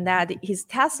mention that his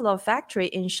Tesla factory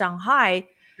in Shanghai,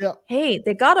 hey,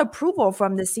 they got approval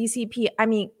from the CCP. I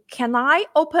mean, can I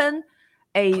open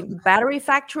a battery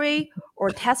factory or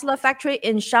Tesla factory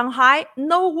in Shanghai?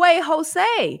 No way,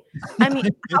 Jose. I mean,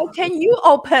 how can you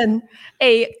open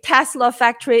a Tesla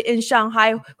factory in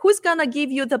Shanghai? Who's going to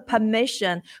give you the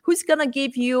permission? Who's going to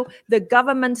give you the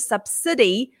government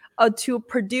subsidy to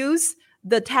produce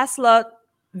the Tesla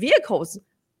vehicles?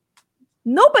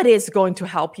 Nobody is going to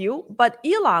help you, but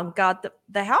Elon got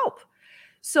the help.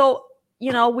 So,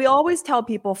 we always tell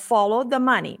people, follow the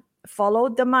money.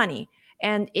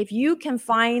 And if you can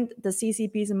find the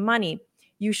CCP's money,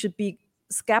 you should be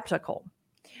skeptical.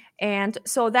 And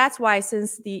so that's why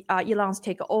since the Elon's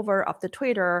takeover of the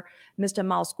Twitter, Mr.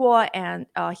 Mao Guo and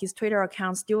his Twitter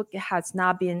account still has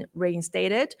not been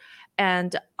reinstated.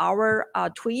 And our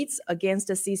tweets against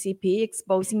the CCP,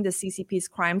 exposing the CCP's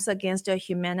crimes against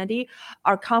humanity,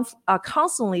 are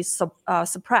constantly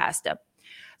suppressed.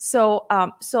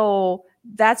 So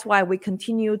that's why we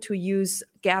continue to use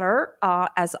Getter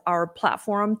as our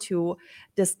platform to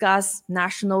discuss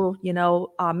national,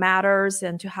 matters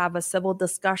and to have a civil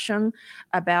discussion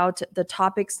about the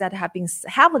topics that have been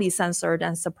heavily censored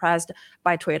and suppressed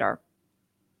by Twitter.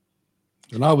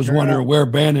 And I was wondering where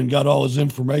Bannon got all his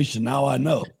information. Now I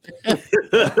know.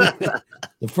 The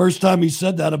first time he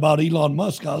said that about Elon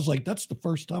Musk, I was like, that's the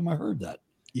first time I heard that.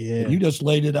 Yeah. And you just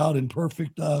laid it out in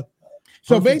perfect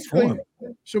So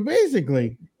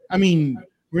basically, I mean,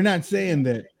 we're not saying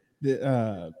that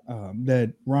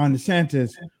that Ron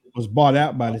DeSantis was bought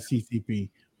out by the CCP.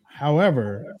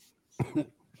 However,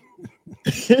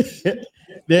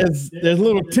 there's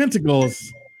little tentacles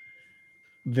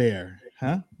there,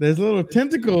 huh? There's little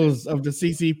tentacles of the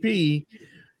CCP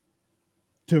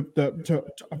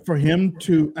for him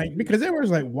to, because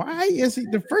everyone's like, why is he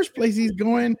the first place he's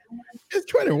going is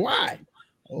Twitter? Why?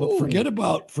 But forget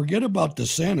about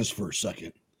DeSantis for a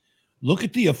second. Look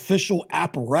at the official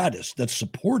apparatus that's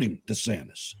supporting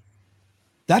DeSantis.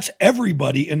 That's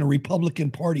everybody in the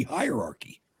Republican Party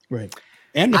hierarchy. Right.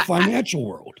 And the financial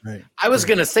world. Right. I was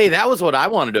going to say that was what I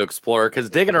wanted to explore,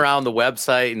 because digging around the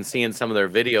website and seeing some of their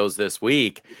videos this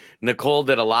week, Nicole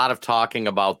did a lot of talking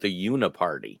about the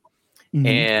Uniparty. Mm-hmm.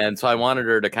 And so I wanted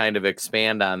her to kind of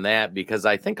expand on that, because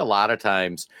I think a lot of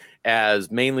times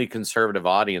as mainly conservative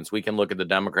audience, we can look at the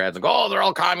Democrats and go, oh, they're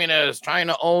all communists,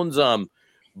 China owns them.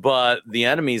 But the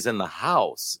enemy's in the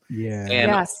house. Yeah.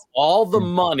 And all the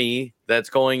money that's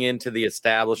going into the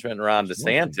establishment around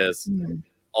DeSantis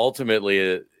ultimately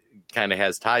it kind of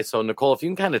has ties. So, Nicole, if you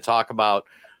can kind of talk about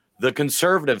the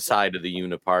conservative side of the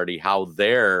Uniparty, how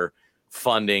they're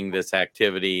funding this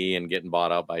activity and getting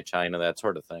bought out by China, that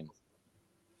sort of thing.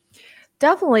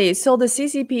 Definitely. So the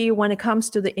CCP, when it comes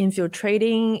to the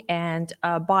infiltrating and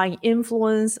buying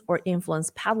influence or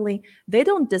influence peddling, they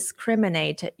don't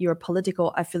discriminate your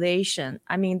political affiliation.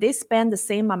 I mean, they spend the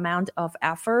same amount of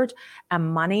effort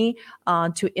and money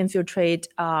to infiltrate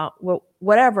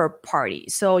whatever party.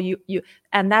 So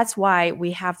and that's why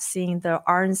we have seen the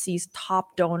RNC's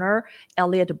top donor,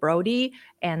 Elliot Brody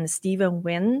and Stephen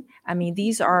Wynn. I mean,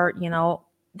 these are,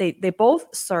 they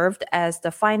both served as the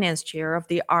finance chair of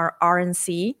the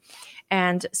RNC.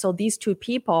 And so these two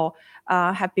people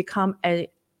have become a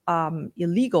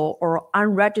illegal or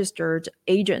unregistered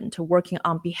agent working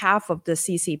on behalf of the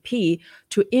CCP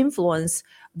to influence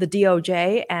the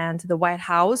DOJ and the White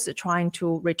House, trying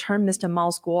to return Mr. Mao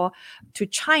Guo to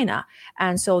China.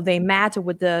 And so they met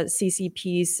with the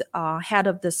CCP's head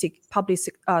of the public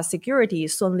security,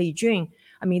 Sun Lijun.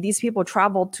 I mean, these people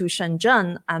traveled to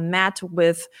Shenzhen and met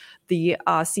with the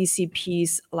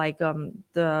CCP's, like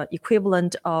the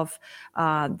equivalent of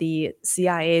the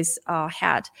CIA's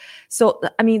head. So,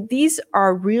 I mean, these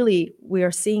are really, we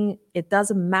are seeing it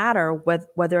doesn't matter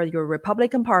whether you're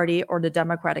Republican Party or the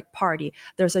Democratic Party.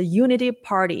 There's a unity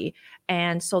party.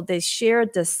 And so they share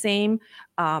the same,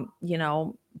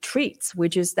 traits,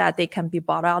 which is that they can be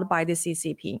bought out by the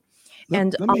CCP.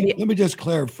 Let me just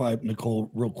clarify, Nicole,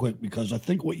 real quick, because I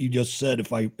think what you just said,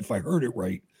 if I heard it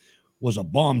right, was a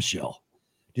bombshell.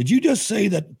 Did you just say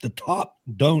that the top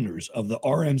donors of the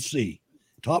RNC,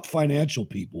 top financial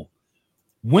people,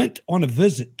 went on a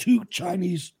visit to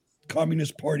Chinese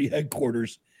Communist Party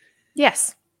headquarters?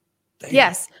 Yes. Damn.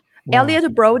 Yes. Wow.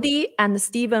 Elliot Brody and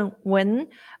Stephen Wynn.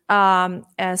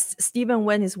 As Stephen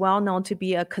Wynn is well known to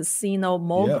be a casino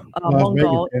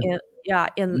mogul in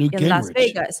Las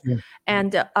Vegas. Yeah.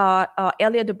 And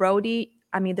Elliot Brody,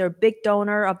 I mean, they're a big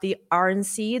donor of the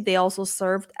RNC. They also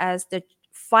served as the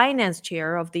finance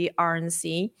chair of the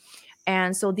RNC.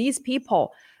 And so these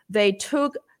people, they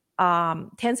took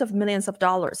tens of millions of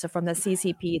dollars from the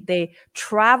CCP. They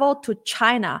traveled to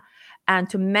China and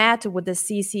to met with the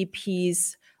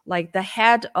CCP's, like the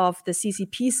head of the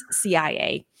CCP's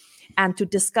CIA, and to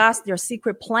discuss their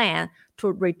secret plan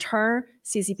to return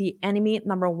CCP enemy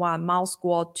number one, Mao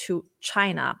Squad, to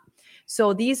China.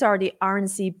 So these are the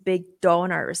RNC big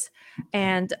donors.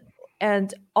 And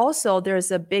also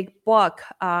there's a big book,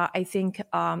 I think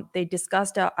they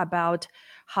discussed about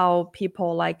how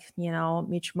people like,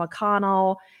 Mitch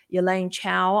McConnell, Elaine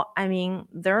Chao, I mean,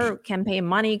 their campaign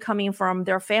money coming from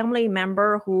their family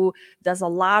member who does a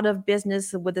lot of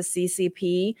business with the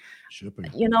CCP.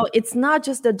 It's not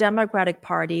just the Democratic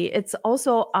Party, it's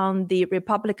also on the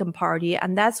Republican Party.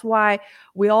 And that's why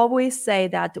we always say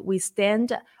that we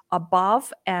stand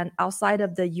above and outside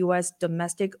of the US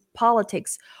domestic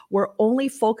politics. We're only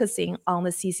focusing on the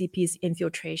CCP's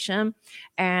infiltration.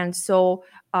 And so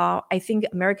I think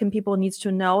American people needs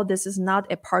to know this is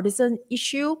not a partisan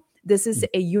issue. This is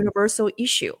a universal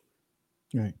issue.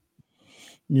 Right.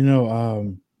 You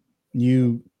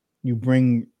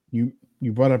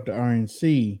brought up the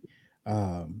RNC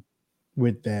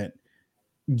with that.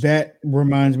 That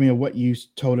reminds me of what you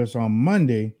told us on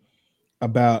Monday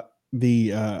about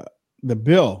the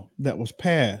bill that was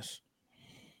passed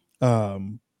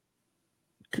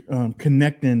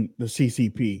connecting the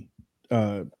CCP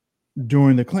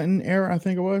during the Clinton era. I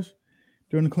think it was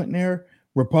during the Clinton era.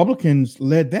 Republicans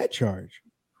led that charge.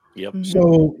 Yep.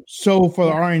 So for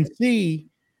the RNC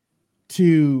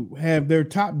to have their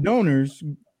top donors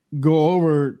go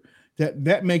over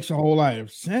that makes a whole lot of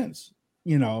sense.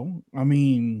 I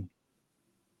mean,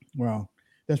 well,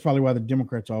 that's probably why the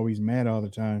Democrats are always mad all the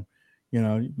time.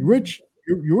 Your rich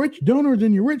donors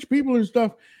and your rich people and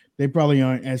stuff, they probably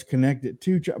aren't as connected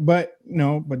to, but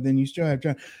then you still have,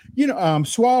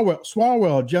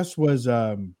 Swalwell just was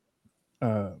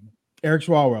Eric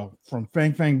Swalwell from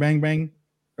Fang Fang Bang Bang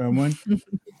one.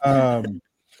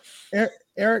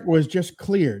 Eric was just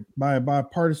cleared by a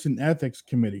bipartisan ethics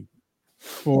committee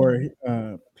for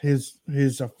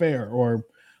his affair or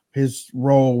his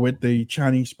role with the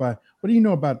Chinese spy. What do you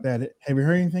know about that? Have you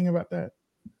heard anything about that?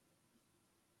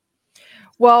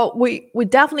 Well, we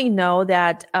definitely know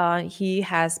that he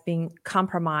has been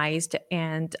compromised,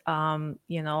 and and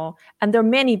there are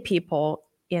many people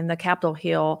in the Capitol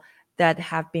Hill that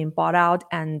have been bought out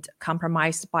and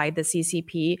compromised by the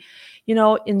CCP.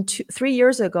 3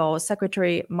 years ago,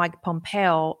 Secretary Mike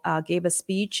Pompeo gave a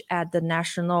speech at the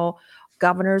National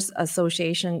Governors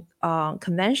Association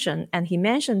convention, and he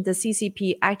mentioned the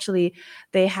CCP actually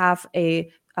they have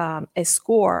a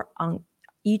score on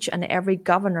each and every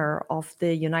governor of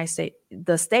the United States,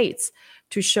 the states,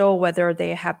 to show whether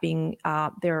they have been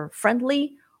they're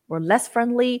friendly or less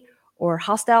friendly or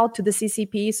hostile to the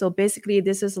CCP. So basically,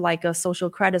 this is like a social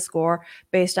credit score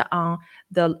based on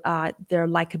their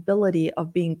likability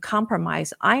of being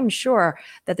compromised. I'm sure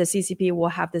that the CCP will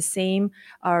have the same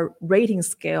rating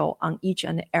scale on each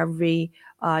and every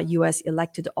U.S.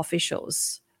 elected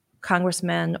officials,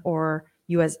 congressmen or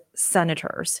U.S.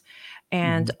 senators.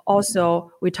 And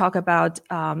also, we talk about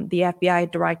the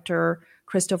FBI director,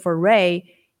 Christopher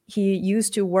Wray. He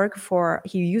used to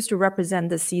represent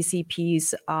the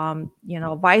CCP's,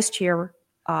 vice chair,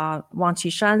 Wang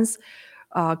Qishan's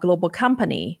global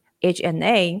company,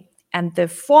 HNA, and the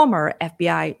former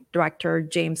FBI director,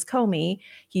 James Comey.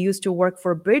 He used to work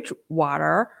for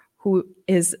Bridgewater, who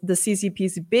is the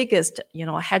CCP's biggest,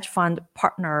 hedge fund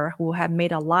partner, who have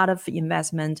made a lot of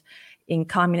investment in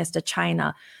communist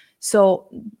China. So,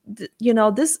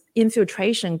 this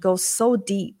infiltration goes so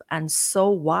deep and so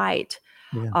wide.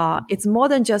 Yeah. It's more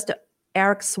than just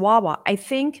Eric Swalwell. I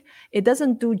think it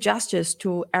doesn't do justice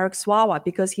to Eric Swalwell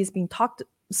because he's been talked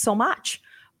so much.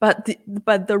 But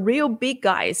the real big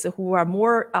guys who are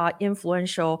more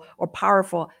influential or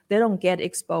powerful, they don't get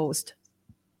exposed.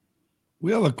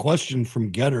 We have a question from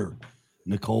Getter,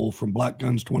 Nicole, from Black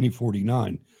Guns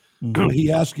 2049.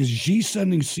 He asks, is Xi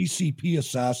sending CCP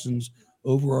assassins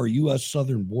over our U.S.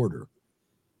 southern border?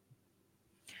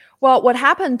 Well, what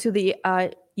happened to the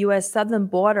U.S. southern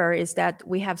border is that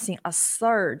we have seen a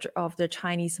surge of the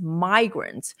Chinese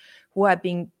migrants who have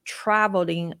been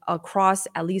traveling across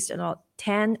at least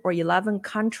 10 or 11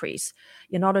 countries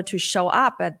in order to show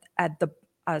up at the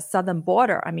southern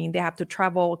border. I mean, they have to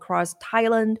travel across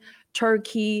Thailand,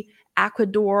 Turkey,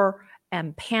 Ecuador,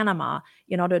 and Panama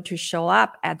in order to show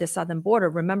up at the southern border.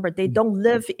 Remember, they don't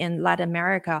live in Latin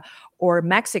America or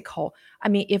Mexico. I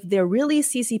mean, if they're really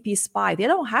CCP spy, they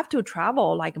don't have to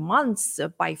travel like months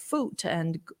by foot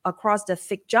and across the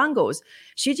thick jungles.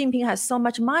 Xi Jinping has so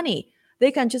much money. They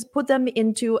can just put them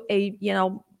into a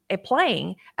a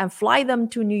plane and fly them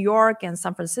to New York and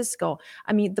San Francisco.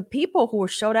 I mean, the people who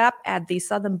showed up at the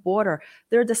southern border,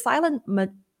 they're the silent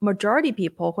majority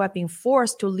people who have been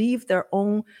forced to leave their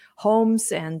own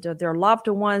homes and their loved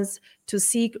ones to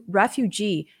seek refuge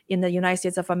in the United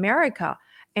States of America.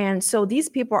 And so these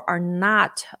people are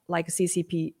not like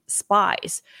CCP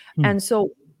spies. And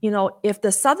so, if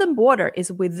the southern border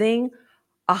is within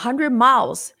 100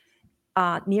 miles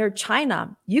near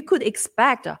China, you could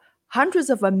expect hundreds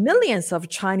of millions of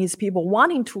Chinese people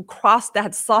wanting to cross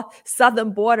that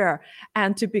southern border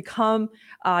and to become,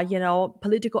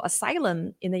 political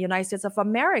asylum in the United States of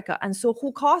America. And so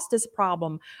who caused this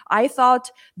problem? I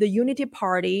thought the Unity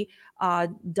Party,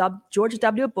 George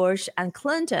W. Bush and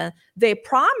Clinton, they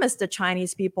promised the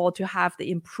Chinese people to have the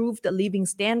improved living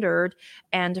standard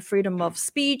and freedom of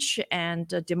speech and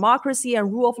democracy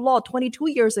and rule of law 22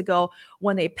 years ago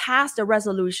when they passed a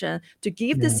resolution to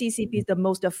give the CCP the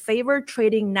most favored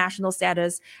trading national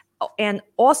status and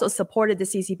also supported the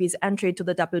CCP's entry to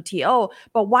the WTO.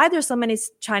 But why there's so many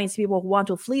Chinese people who want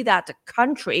to flee that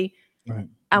country? Right.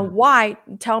 And why,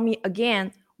 tell me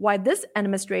again, why this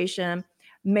administration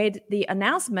made the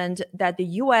announcement that the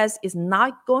U.S. is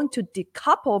not going to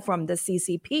decouple from the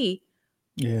CCP.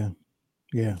 Yeah.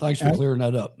 Thanks for clearing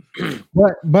that up.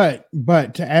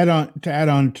 But to add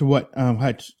on to what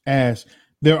Hutch asked,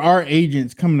 there are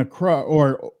agents coming across,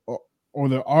 or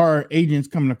there are agents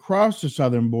coming across the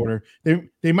southern border.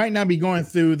 They might not be going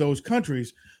through those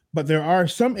countries, but there are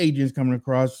some agents coming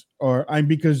across,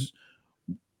 because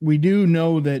we do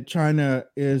know that China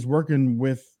is working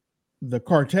with the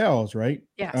cartels, right?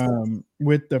 Yes.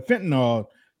 With the fentanyl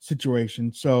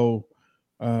situation. So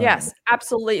yes,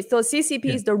 absolutely. So CCP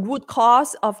is the root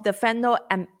cause of the fentanyl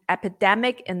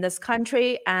epidemic in this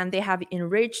country, and they have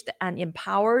enriched and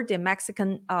empowered the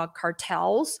Mexican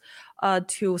cartels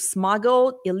to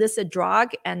smuggle illicit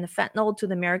drug and fentanyl to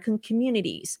the American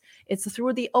communities. It's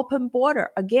through the open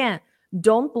border. Again,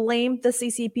 don't blame the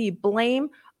CCP. Blame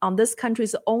on this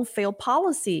country's own failed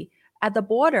policy at the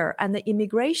border and the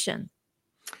immigration.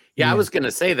 Yeah, I was going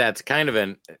to say that's kind of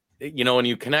when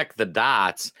you connect the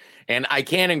dots, and I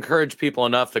can't encourage people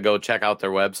enough to go check out their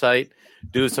website,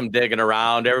 do some digging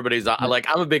around. Everybody's like,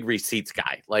 I'm a big receipts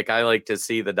guy. Like, I like to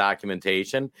see the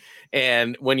documentation.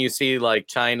 And when you see like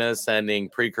China sending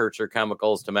precursor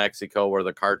chemicals to Mexico where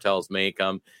the cartels make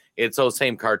them, it's those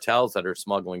same cartels that are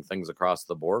smuggling things across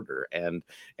the border.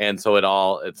 And so it's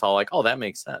all like, oh, that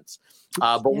makes sense.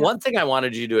 But one thing I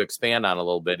wanted you to expand on a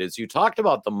little bit is you talked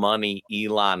about the money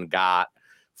Elon got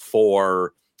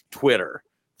for Twitter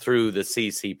through the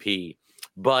CCP,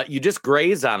 but you just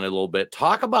grazed on it a little bit.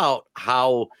 Talk about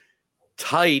how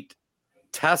tight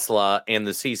Tesla and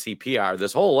the CCP are.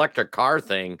 This whole electric car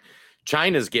thing,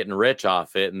 China's getting rich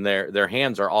off it, and their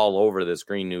hands are all over this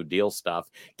Green New Deal stuff.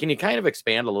 Can you kind of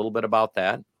expand a little bit about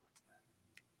that?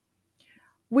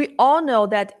 We all know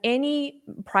that any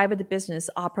private business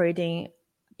operating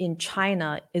in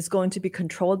China is going to be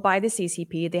controlled by the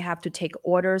CCP. They have to take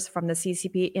orders from the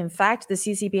CCP. In fact, the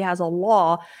CCP has a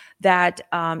law that,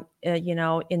 in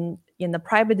the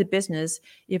private business,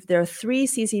 if there are 3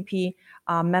 CCP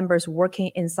members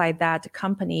working inside that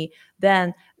company,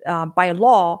 then by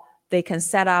law, they can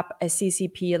set up a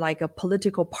CCP, like a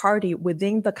political party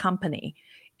within the company.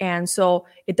 And so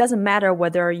it doesn't matter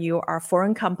whether you are a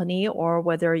foreign company or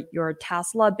whether you're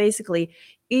Tesla. Basically,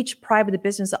 each private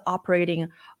business operating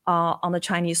on the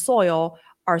Chinese soil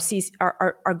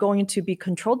are going to be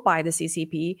controlled by the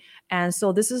CCP. And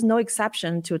so this is no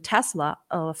exception to Tesla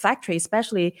factory,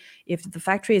 especially if the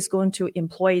factory is going to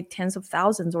employ tens of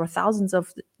thousands or thousands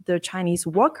of the Chinese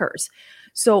workers.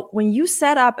 So when you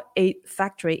set up a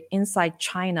factory inside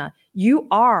China, you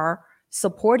are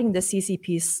supporting the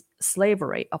CCP's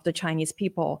slavery of the Chinese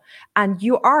people, and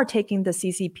you are taking the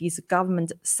CCP's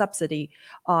government subsidy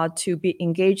to be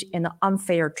engaged in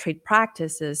unfair trade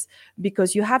practices,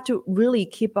 because you have to really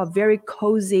keep a very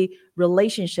cozy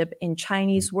relationship. In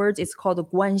Chinese words, it's called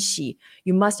guanxi.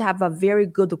 You must have a very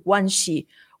good guanxi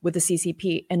with the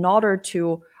CCP in order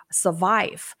to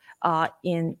survive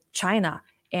in China.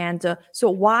 And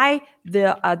so why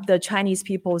the Chinese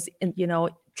people's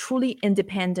truly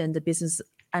independent business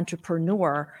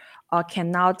entrepreneur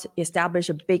cannot establish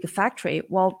a big factory?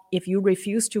 Well, if you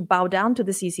refuse to bow down to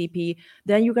the CCP,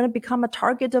 then you're going to become a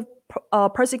target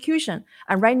of persecution.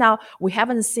 And right now, we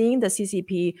haven't seen the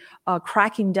CCP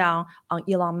cracking down on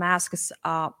Elon Musk's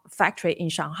factory in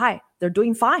Shanghai. They're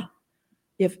doing fine.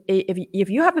 If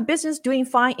you have a business doing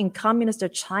fine in communist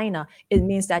China, it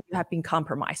means that you have been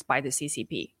compromised by the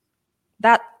CCP.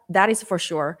 That is for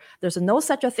sure. There's no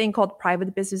such a thing called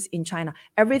private business in China.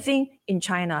 Everything in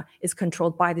China is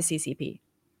controlled by the CCP.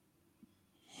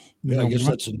 Yeah, I guess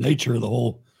that's the nature of the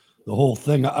whole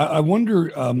thing. I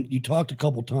wonder. You talked a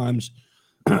couple times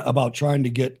about trying to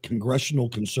get congressional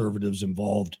conservatives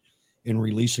involved in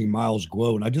releasing Miles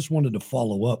Guo, and I just wanted to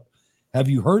follow up. Have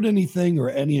you heard anything or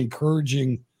any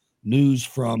encouraging news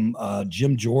from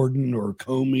Jim Jordan or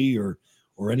Comey or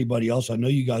anybody else? I know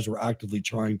you guys were actively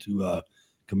trying to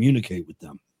communicate with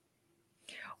them.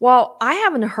 Well, I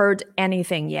haven't heard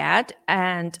anything yet.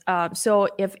 And so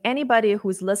if anybody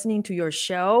who's listening to your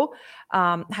show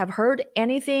have heard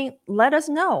anything, let us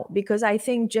know, because I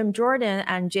think Jim Jordan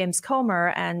and James Comer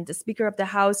and the Speaker of the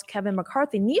House, Kevin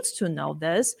McCarthy, needs to know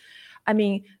this. I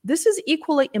mean, this is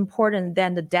equally important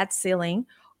than the debt ceiling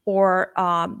or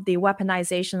the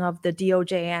weaponization of the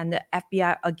DOJ and the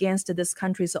FBI against this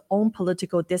country's own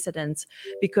political dissidents,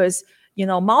 because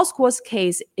Miles Guo's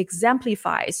case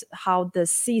exemplifies how the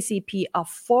CCP, a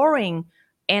foreign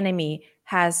enemy,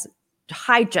 has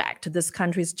hijacked this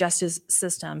country's justice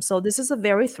system. So this is a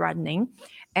very threatening.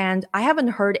 And I haven't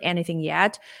heard anything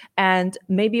yet. And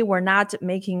maybe we're not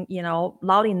making,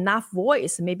 loud enough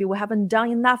voice. Maybe we haven't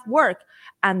done enough work.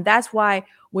 And that's why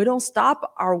we don't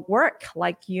stop our work.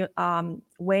 Like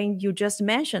Wayne, you just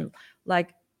mentioned,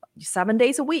 like 7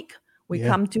 days a week, we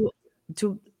come to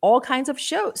all kinds of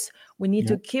shows. We need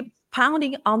to keep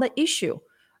pounding on the issue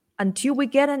until we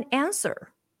get an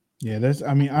answer. Yeah,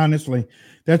 honestly,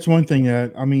 that's one thing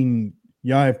that,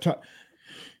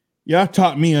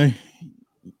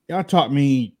 y'all taught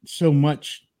me so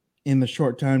much in the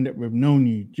short time that we've known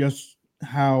you, just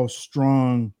how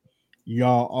strong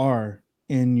y'all are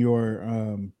in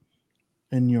your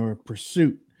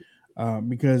pursuit.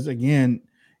 Because again,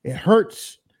 it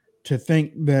hurts to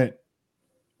think that,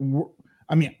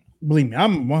 believe me,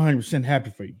 I'm 100%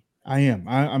 happy for you. I am.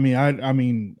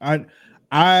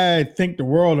 I think the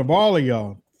world of all of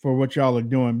y'all for what y'all are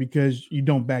doing, because you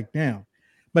don't back down.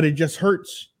 But it just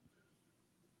hurts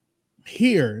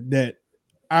here that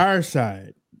our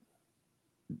side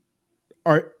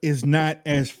is not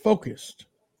as focused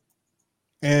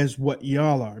as what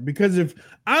y'all are. Because if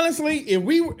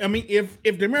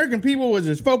the American people was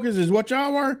as focused as what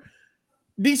y'all are,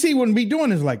 DC wouldn't be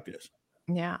doing this like this.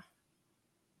 Yeah.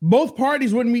 Both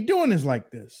parties wouldn't be doing this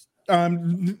like this.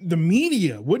 The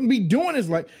media wouldn't be doing this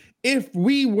like if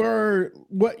we were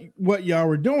what y'all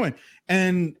were doing.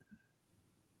 And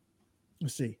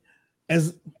let's see,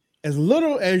 as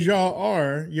little as y'all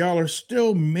are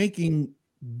still making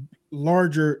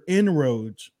larger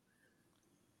inroads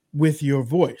with your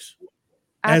voice.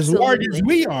 Absolutely. As large as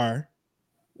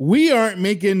we aren't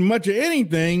making much of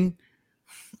anything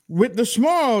with the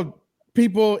small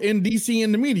people in DC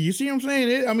and the media. You see what I'm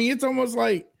saying? It's almost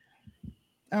like,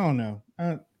 I don't know.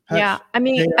 I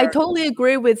totally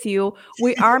agree with you.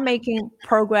 We are making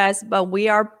progress, but we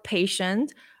are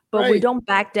patient, but we don't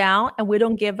back down and we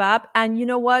don't give up. And you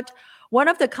know what? One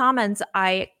of the comments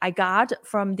I got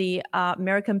from the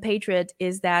American Patriot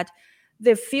is that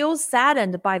they feel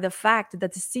saddened by the fact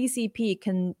that the CCP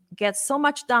can get so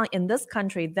much done in this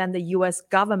country than the US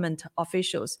government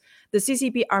officials. The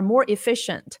CCP are more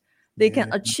efficient. They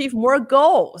can achieve more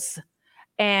goals.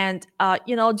 And,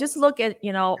 just look at,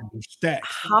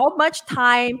 how much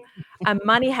time and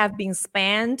money have been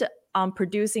spent on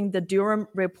producing the Durham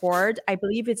report. I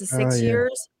believe it's 6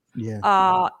 years.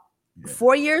 4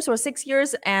 years or 6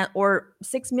 years or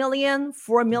 $6 million,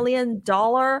 $4 million.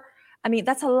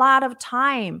 That's a lot of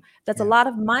time. That's a lot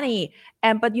of money.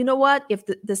 But you know what? If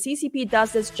the CCP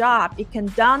does this job, it can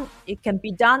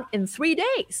be done in 3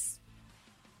 days.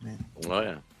 Oh,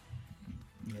 yeah.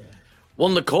 Well,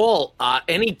 Nicole,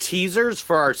 any teasers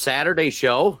for our Saturday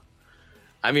show?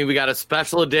 We got a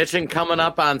special edition coming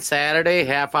up on Saturday,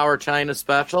 half-hour China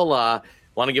special.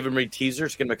 Want to give them any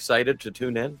teasers? Get them excited to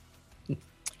tune in?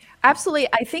 Absolutely.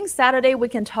 I think Saturday we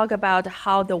can talk about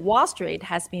how the Wall Street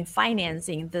has been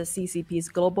financing the CCP's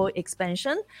global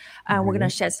expansion. And we're going to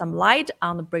shed some light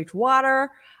on the Bridgewater,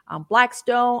 on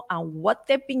Blackstone, on what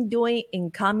they've been doing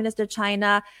in communist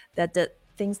China, that the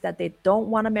things that they don't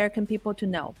want American people to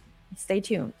know. Stay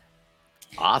tuned.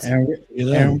 Awesome.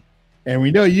 And we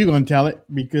know you're going to tell it,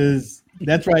 because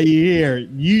that's why you're here.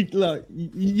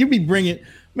 You be bringing,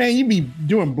 man, you be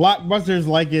doing blockbusters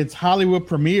like it's Hollywood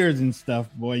premieres and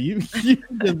stuff, boy. You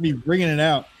just be bringing it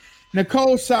out.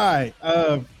 Nicole Tsai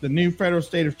of the new federal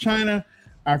state of China,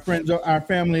 our friends, our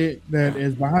family that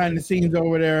is behind the scenes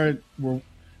over there, we're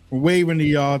waving to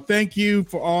y'all. Thank you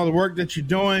for all the work that you're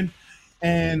doing,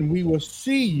 and we will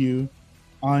see you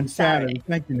on Saturday.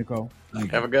 Thank you, Nicole.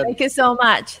 Have a good. Thank you so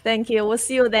much. Thank you. We'll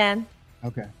see you then.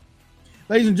 Okay.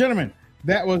 Ladies and gentlemen,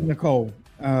 that was Nicole.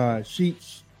 We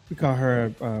call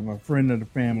her a friend of the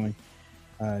family.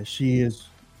 She is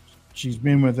She's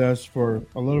been with us for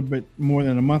a little bit more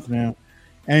than a month now,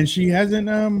 and she hasn't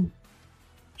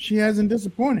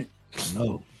disappointed.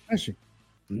 No, has she?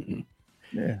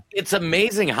 Yeah. It's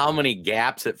amazing how many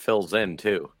gaps it fills in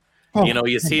too. Oh.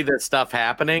 You see this stuff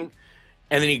happening,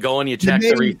 and then you go and you check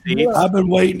the receipts. I've been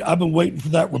waiting for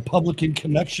that Republican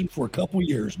connection for a couple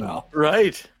years now.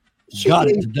 Right. Got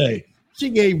it today. She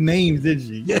gave names, didn't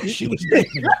she? Yeah, she was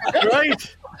naming.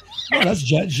 Right. Oh, that's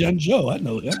Jen Joe. I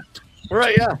know him.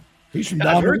 Right, yeah. He's from I've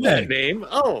down the heard that way. name.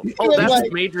 Oh, was that's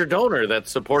like- a major donor that's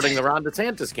supporting the Ron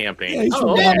DeSantis campaign. Yeah, he's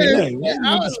from okay. down the way. Yeah,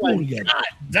 I was like, God,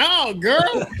 dog,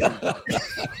 girl.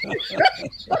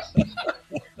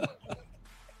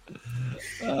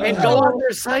 And go on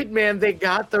their site, man. They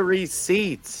got the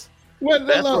receipts. Well,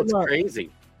 That's look, what's crazy.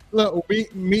 Look,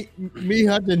 me,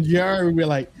 Hunt and Jerry would be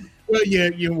like,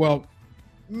 well,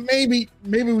 maybe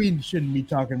we shouldn't be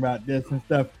talking about this and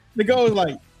stuff. The guy was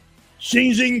like,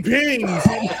 Xi Jinping.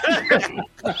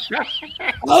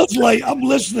 I was like, I'm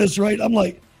listening to this, right? I'm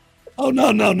like, oh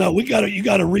no, you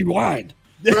gotta rewind.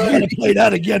 You gotta play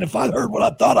that again. If I heard what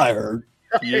I thought I heard.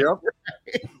 Yep.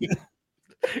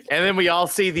 And then we all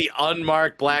see the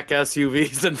unmarked black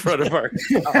SUVs in front of our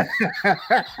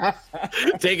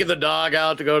taking the dog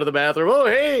out to go to the bathroom. Oh,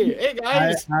 hey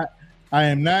guys. I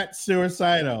am not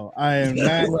suicidal. I am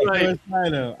not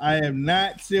suicidal. I am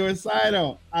not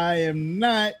suicidal. I am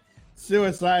not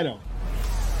suicidal.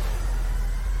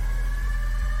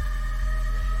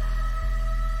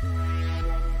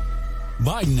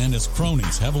 Biden and his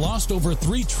cronies have lost over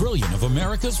 $3 trillion of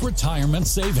America's retirement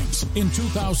savings in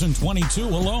 2022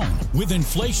 alone. With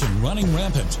inflation running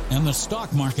rampant and the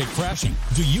stock market crashing,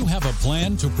 do you have a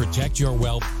plan to protect your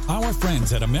wealth? Our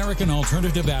friends at American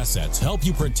Alternative Assets help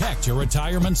you protect your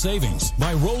retirement savings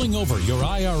by rolling over your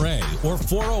IRA or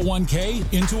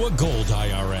 401k into a gold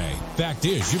IRA. Fact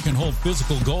is, you can hold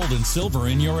physical gold and silver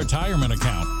in your retirement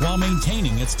account while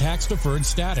maintaining its tax-deferred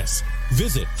status.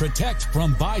 Visit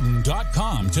protectfrombiden.com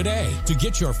today to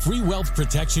get your free wealth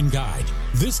protection guide.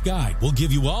 This guide will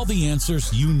give you all the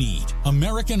answers you need.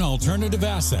 American Alternative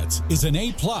Assets is an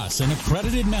A+ and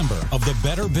accredited member of the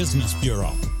Better Business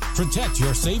Bureau. Protect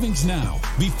your savings now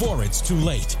before it's too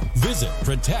late. Visit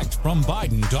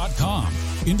protectfrombiden.com.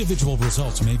 Individual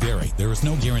results may vary. There is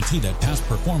no guarantee that past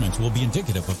performance will be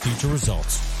indicative of future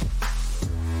results.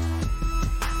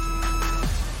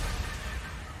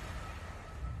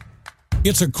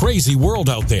 It's a crazy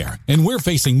world out there, and we're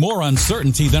facing more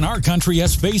uncertainty than our country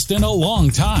has faced in a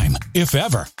long time, if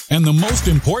ever. And the most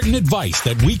important advice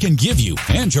that we can give you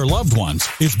and your loved ones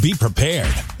is be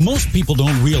prepared. Most people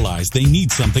don't realize they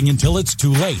need something until it's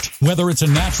too late, whether it's a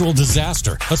natural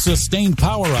disaster, a sustained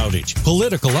power outage,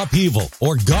 political upheaval,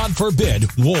 or God forbid,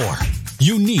 war.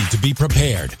 You need to be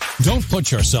prepared. Don't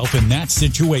put yourself in that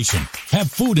situation. Have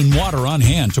food and water on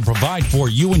hand to provide for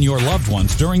you and your loved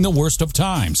ones during the worst of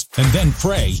times, and then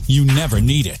pray you never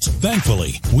need it.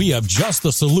 Thankfully, we have just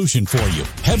the solution for you.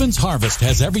 Heaven's Harvest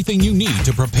has everything you need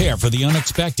to prepare for the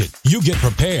unexpected. You get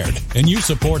prepared, and you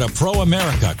support a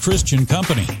pro-America Christian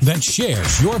company that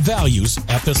shares your values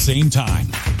at the same time.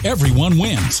 Everyone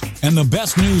wins. And the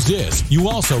best news is, you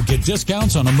also get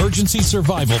discounts on emergency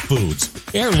survival foods,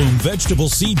 heirloom vegetable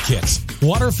seed kits,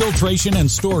 water filtration and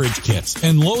storage kits,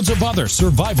 and loads of other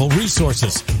survival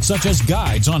resources, such as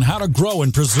guides on how to grow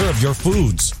and preserve your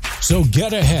foods. So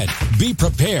get ahead, be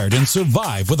prepared, and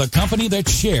survive with a company that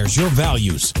shares your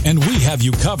values. And we have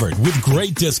you covered with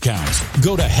great discounts.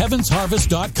 Go to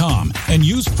heavensharvest.com and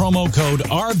use promo code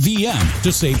RVM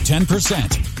to save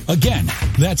 10%. Again,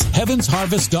 that's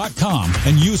heavensharvest.com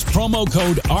and use promo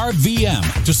code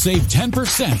RVM to save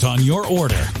 10% on your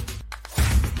order.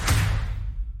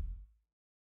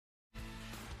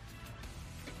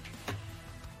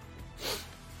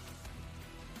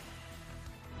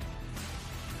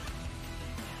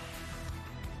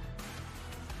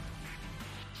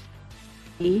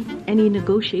 Any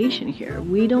negotiation here.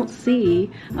 We don't see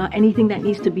anything that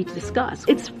needs to be discussed.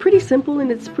 It's pretty simple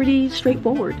and it's pretty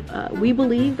straightforward. We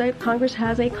believe that Congress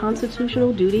has a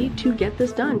constitutional duty to get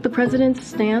this done. The president's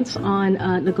stance on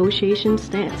negotiation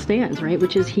stands, right?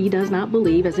 Which is he does not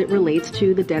believe, as it relates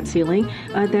to the debt ceiling,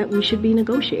 that we should be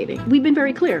negotiating. We've been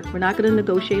very clear. We're not going to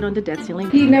negotiate on the debt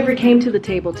ceiling. He never came to the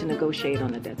table to negotiate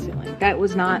on the debt ceiling. That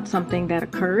was not something that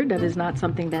occurred. That is not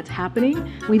something that's happening.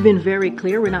 We've been very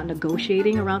clear. We're not negotiating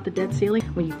negotiating around the debt ceiling.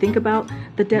 When you think about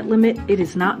the debt limit, it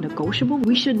is not negotiable.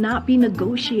 We should not be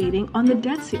negotiating on the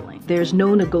debt ceiling. There's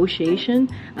no negotiation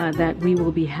that we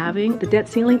will be having. The debt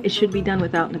ceiling, it should be done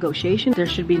without negotiation. There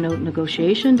should be no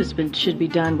negotiation. This should be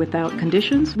done without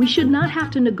conditions. We should not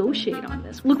have to negotiate on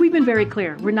this. Look, we've been very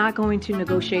clear. We're not going to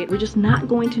negotiate. We're just not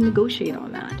going to negotiate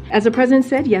on that. As the president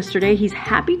said yesterday, he's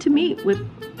happy to meet with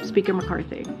Speaker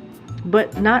McCarthy,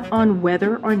 but not on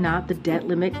whether or not the debt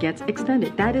limit gets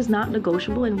extended. That is not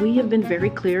negotiable, and we have been very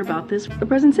clear about this. The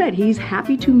president said he's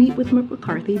happy to meet with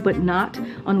McCarthy, but not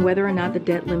on whether or not the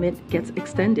debt limit gets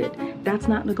extended. That's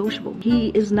not negotiable. He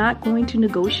is not going to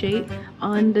negotiate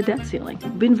on the debt ceiling.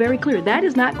 Been very clear. That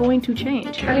is not going to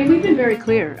change. I mean, we've been very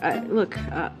clear.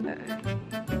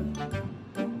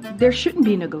 There shouldn't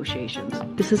be negotiations.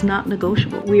 This is not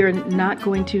negotiable. We are not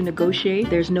going to negotiate.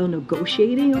 There's no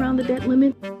negotiating around the debt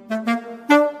limit.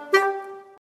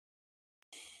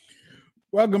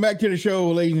 Welcome back to the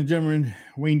show, ladies and gentlemen.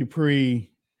 Wayne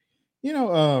Dupree.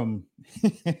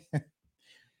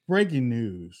 Breaking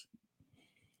news.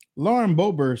 Lauren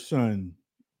Boeber's son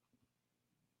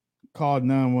called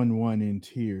 911 in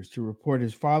tears to report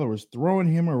his father was throwing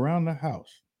him around the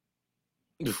house.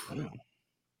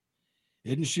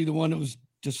 Isn't she the one that was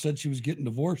just said she was getting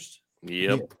divorced?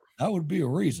 Yep. Yeah, that would be a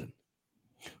reason.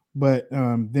 But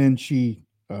then she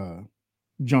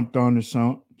jumped on the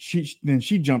phone.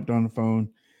 She jumped on the phone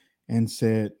and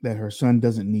said that her son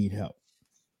doesn't need help.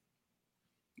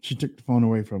 She took the phone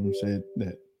away from him and said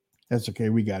that that's okay.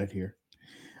 We got it here.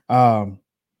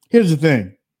 Here's the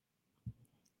thing.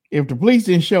 If the police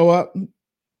didn't show up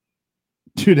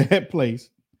to that place,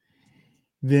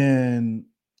 then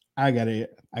I got a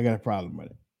problem with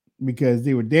it, because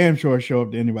they would damn sure show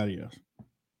up to anybody else.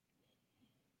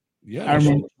 Yeah, I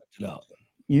remember.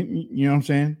 You know what I'm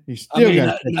saying? You still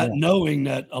got knowing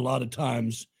that a lot of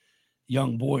times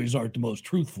young boys aren't the most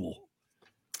truthful,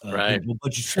 right? People,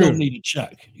 but you still need to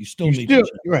check. You still need to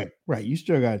check. Right. You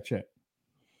still got to check.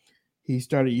 He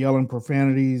started yelling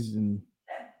profanities and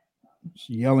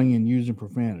yelling and using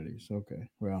profanities. Okay,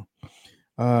 well.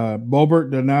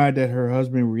 Boebert denied that her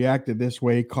husband reacted this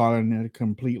way, calling it a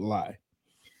complete lie.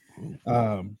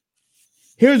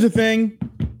 Here's the thing.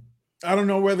 I don't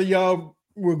know whether y'all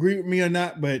will agree with me or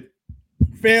not, but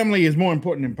family is more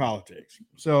important than politics.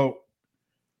 So,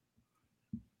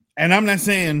 and I'm not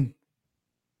saying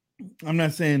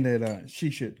that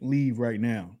she should leave right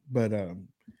now, but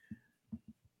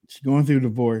she's going through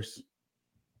divorce.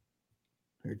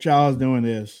 Her child's doing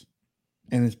this,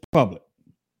 and it's public.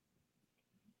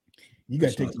 You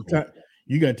got to take some time.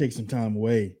 You got to take some time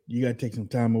away. You got to take some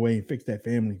time away and fix that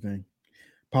family thing.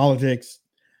 Politics.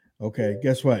 Okay,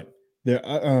 guess what? You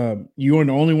are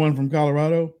the only one from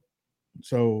Colorado.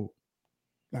 So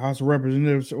the House of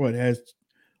Representatives, has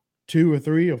 2 or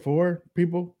 3 or 4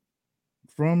 people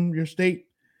from your state.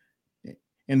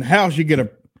 In the House, you get a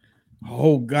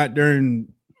whole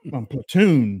goddamn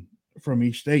platoon from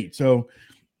each state. So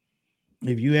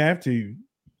if you have to,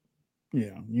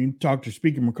 you can talk to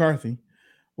Speaker McCarthy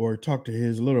or talk to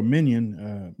his little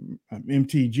minion,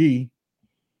 MTG.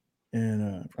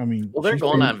 And well, they're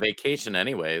going on vacation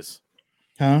anyways.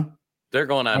 Huh? They're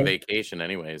going on vacation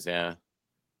anyways. Yeah.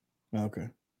 Okay.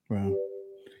 Well,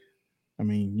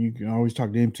 you can always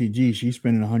talk to MTG. She's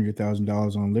spending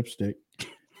 $100,000 on lipstick.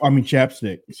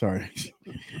 Chapstick. Sorry.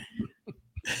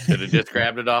 Should have just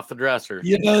grabbed it off the dresser.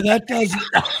 That doesn't.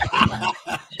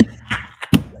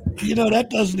 That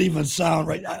doesn't even sound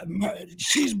right.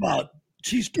 She's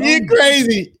You're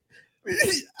crazy.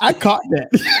 I caught that.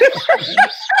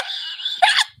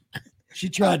 She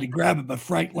tried to grab it, but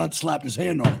Frank Luntz slapped his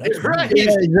hand off. That's right.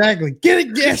 Yeah, exactly. Get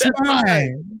it. That's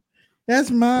mine. That's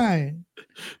mine.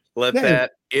 Let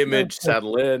that image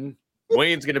settle in.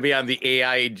 Wayne's going to be on the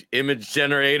AI image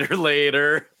generator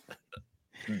later.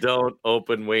 Don't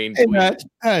open Wayne's. Hey,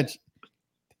 Hutch.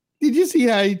 Did you see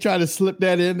how he tried to slip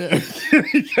that in there?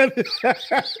 Yeah,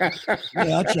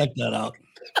 I'll check that out.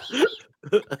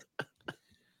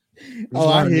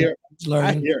 I hear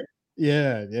it.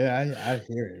 Yeah, I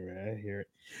hear it, man. I hear it.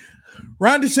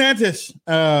 Ron DeSantis.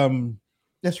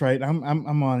 That's right.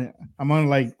 I'm on it. I'm on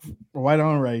like right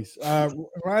on race.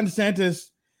 Ron DeSantis,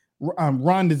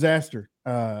 Ron Disaster,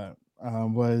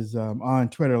 was on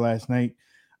Twitter last night.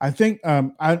 I think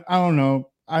I don't know.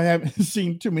 I haven't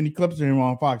seen too many clips of him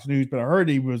on Fox News, but I heard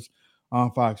he was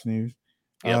on Fox News.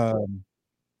 Yep.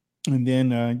 And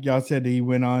then y'all said that he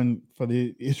went on for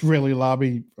the Israeli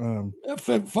lobby.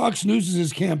 Fox News is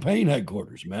his campaign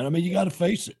headquarters, man. You got to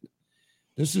face it.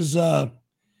 This is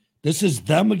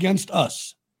them against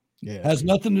us. Yeah, it has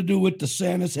nothing to do with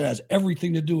DeSantis. It has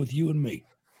everything to do with you and me.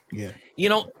 Yeah.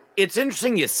 it's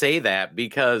interesting you say that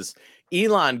because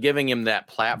Elon giving him that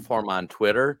platform on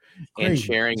Twitter and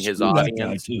sharing his Screw that guy,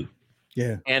 audience too.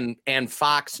 Yeah. And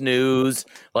Fox News,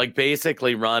 like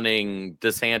basically running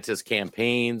DeSantis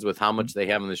campaigns with how much they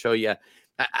have on the show. Yeah.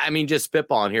 I mean, just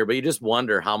spitballing here, but you just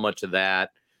wonder how much of that,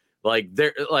 like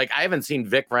there, like I haven't seen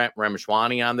Vic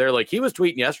Ramaswamy on there. Like he was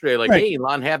tweeting yesterday, like, hey,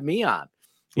 Elon, have me on,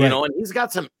 you know, and he's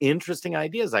got some interesting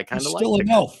ideas. I kind of like. Still an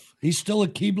elf. He's still a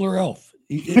Keebler elf.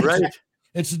 Right.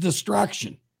 It's a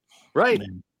distraction. Right.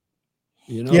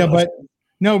 You know. Yeah, but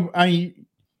no,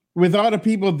 with all the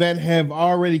people that have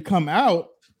already come out,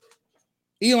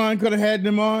 Elon could have had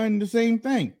them on the same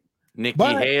thing. Nikki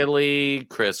Haley,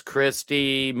 Chris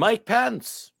Christie, Mike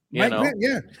Pence. Pence,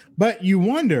 yeah. But you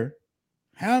wonder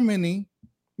how many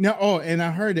now. Oh, and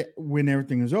I heard that when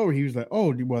everything was over, he was like,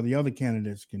 "Oh, well, the other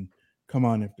candidates can come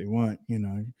on if they want." You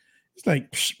know, it's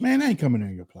like, man, I ain't coming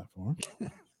on your platform.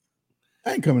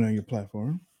 I ain't coming on your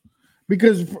platform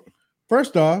because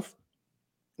first off,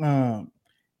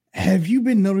 have you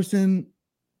been noticing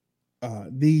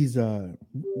these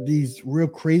real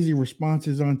crazy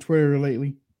responses on Twitter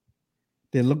lately?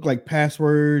 They look like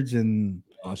passwords, and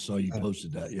I saw you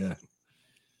posted that. Yeah,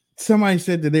 somebody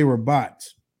said that they were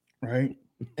bots, right?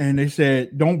 And they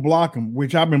said don't block them,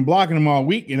 which I've been blocking them all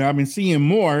week, and I've been seeing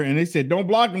more. And they said don't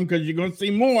block them because you're going to see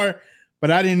more.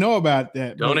 But I didn't know about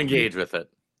that. Don't engage with it.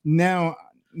 Now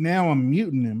I'm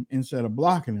muting them instead of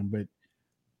blocking them. But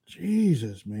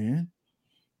Jesus, man,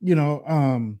 you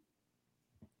know,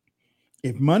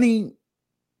 if money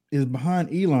is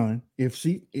behind Elon, if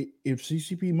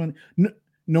CCP money,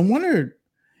 no wonder.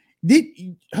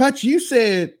 Did Hutch? You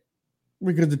said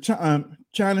because the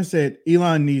China said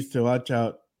Elon needs to watch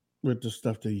out with the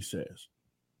stuff that he says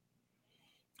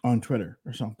on Twitter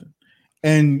or something,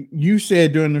 and you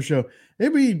said during the show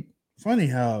it'd be funny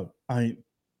how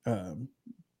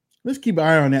let's keep an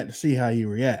eye on that to see how he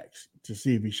reacts, to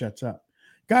see if he shuts up.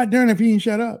 God darn if he ain't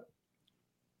shut up.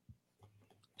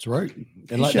 That's right.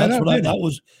 And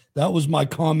that was my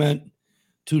comment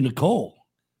to Nicole,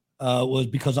 was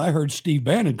because I heard Steve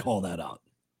Bannon call that out.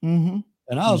 Mm-hmm.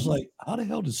 And I was like, how the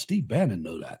hell does Steve Bannon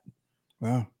know that?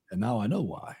 Wow. And now I know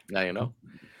why. Now you know.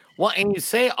 Well, and you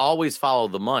say always follow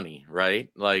the money, right?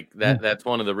 Like that's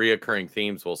one of the reoccurring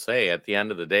themes we'll say. At the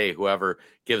end of the day, whoever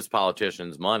gives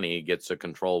politicians money gets to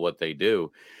control what they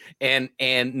do. And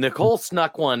Nicole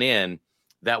snuck one in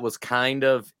that was kind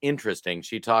of interesting.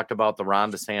 She talked about the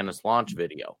Ron DeSantis launch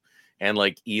video, and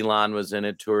like Elon was in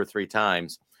it 2 or 3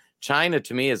 times. China,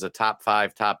 to me, is a top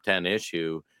 5, top 10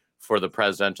 issue for the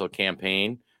presidential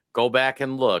campaign. Go back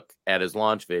and look at his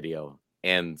launch video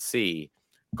and see.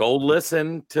 Go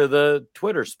listen to the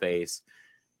Twitter space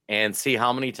and see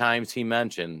how many times he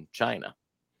mentioned China.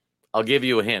 I'll give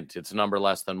you a hint. It's a number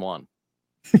less than 1.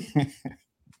 So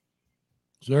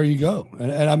there you go.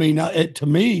 And I mean, to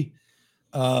me,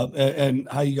 and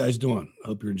how you guys doing?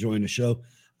 Hope you're enjoying the show.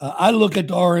 I look at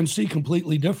the RNC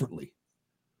completely differently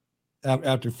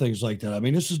after things like that. I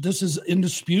mean, this is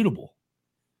indisputable.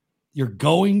 You're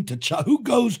going to China. Who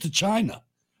goes to China?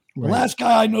 Right. The last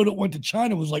guy I know that went to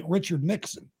China was like Richard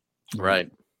Nixon.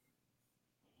 Right.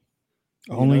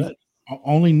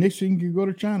 Only Nixon could go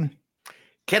to China.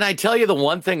 Can I tell you the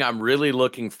one thing I'm really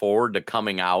looking forward to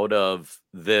coming out of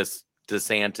this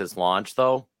DeSantis launch,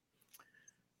 though?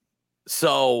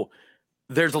 So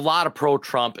there's a lot of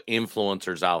pro-Trump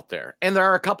influencers out there. And there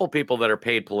are a couple people that are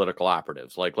paid political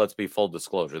operatives. Like, let's be full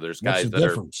disclosure. There's guys that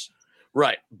are.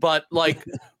 Right. But like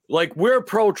we're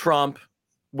pro-Trump.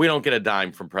 We don't get a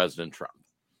dime from President Trump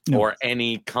or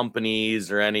any companies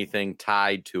or anything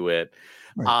tied to it.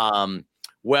 Right.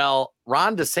 Well,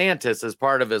 Ron DeSantis, as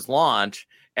part of his launch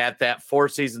at that Four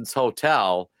Seasons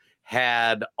Hotel,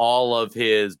 had all of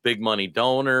his big money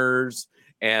donors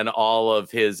and all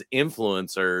of his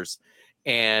influencers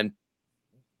and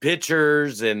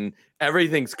pictures and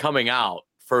everything's coming out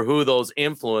for who those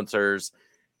influencers.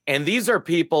 And these are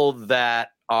people that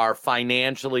are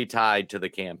financially tied to the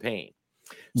campaign.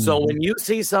 So when you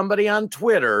see somebody on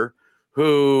Twitter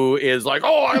who is like,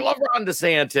 oh, I love Ron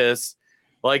DeSantis,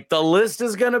 like the list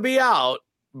is going to be out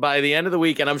by the end of the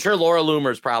week. And I'm sure Laura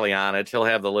Loomer's probably on it. She'll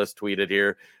have the list tweeted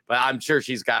here, but I'm sure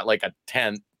she's got like a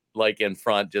tent like in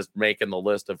front, just making the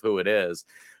list of who it is.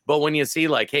 But when you see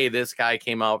like, hey, this guy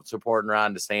came out supporting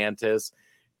Ron DeSantis,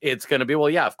 it's going to be, well,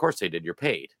 yeah, of course they did. You're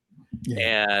paid.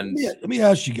 Yeah. And let me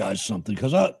ask you guys something,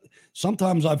 because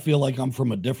sometimes I feel like I'm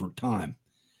from a different time.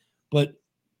 But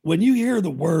when you hear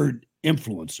the word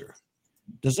influencer,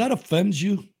 does that offend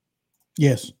you?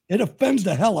 Yes. It offends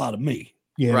the hell out of me.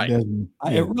 Yeah, right.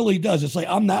 It really does. It's like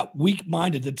I'm not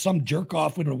weak-minded that some jerk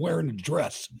off in wearing a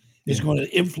dress is going to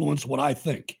influence what I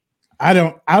think. I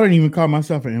don't even call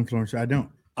myself an influencer.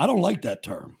 I don't like that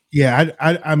term. Yeah,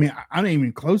 I mean, I'm not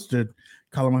even close to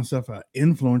calling myself an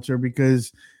influencer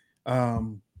because,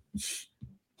 number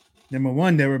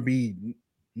one, that would be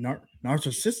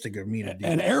narcissistic of me to do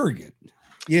and that. arrogant.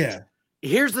 Yeah.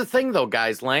 Here's the thing, though,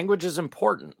 guys. Language is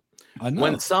important. I know.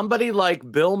 When somebody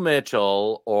like Bill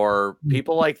Mitchell or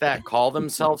people like that call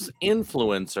themselves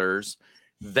influencers,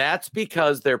 that's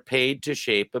because they're paid to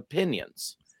shape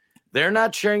opinions. They're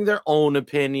not sharing their own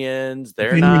opinions. They're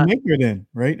Opinion not maker then,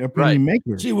 right? Opinion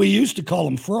maker. See, we used to call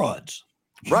them frauds.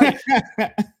 Right.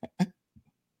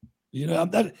 You know,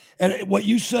 and what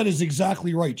you said is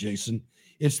exactly right, Jason.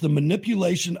 It's the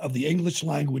manipulation of the English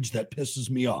language that pisses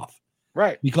me off.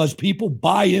 Right. Because people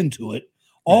buy into it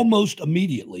almost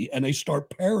immediately and they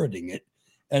start parroting it.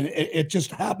 And it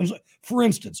just happens. For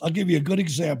instance, I'll give you a good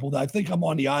example that I think I'm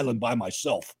on the island by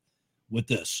myself with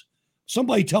this.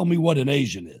 Somebody tell me what an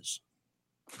Asian is.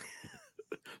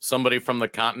 Somebody from the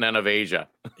continent of Asia.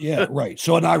 Yeah, right.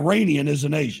 So an Iranian is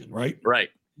an Asian, right? Right.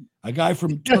 A guy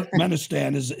from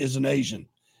Turkmenistan is an Asian.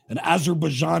 An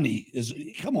Azerbaijani is,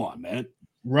 come on, man.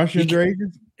 Russians are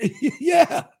Asians?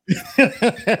 Yeah.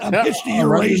 It's the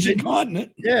Eurasian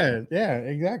continent. Yeah,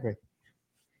 exactly.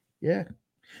 Yeah.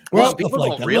 Well, people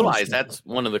don't realize that's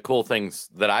one of the cool things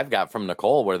that I've got from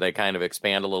Nicole, where they kind of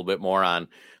expand a little bit more on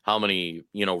how many,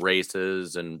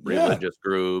 races and religious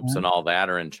groups and all that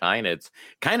are in China. It's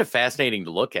kind of fascinating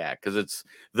to look at because it's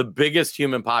the biggest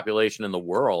human population in the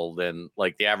world. And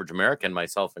like the average American,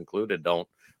 myself included, don't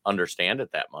understand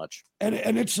it that much. And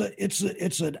it's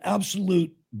an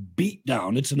absolute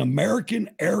beatdown. It's an American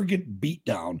arrogant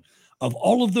beatdown of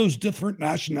all of those different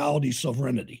nationalities'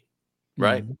 sovereignty.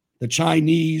 Right. The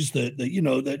Chinese, the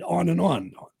on and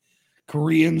on.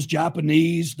 Koreans,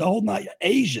 Japanese, the whole night.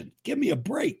 Asian. Give me a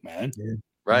break, man. Yeah.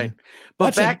 Right.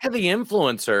 But back to the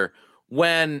influencer,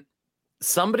 when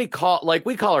somebody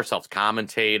we call ourselves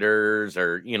commentators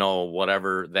or,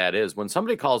 whatever that is. When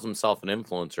somebody calls themselves an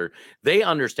influencer, they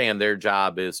understand their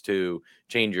job is to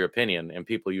change your opinion, and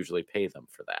people usually pay them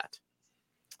for that.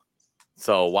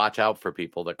 So watch out for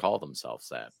people that call themselves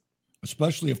that.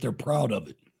 Especially if they're proud of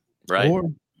it. Right.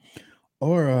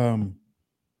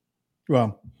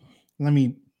 Well, let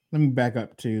me back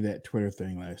up to that Twitter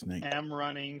thing last night. I'm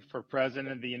running for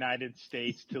president of the United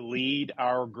States to lead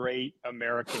our great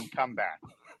American comeback.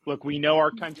 Look, we know our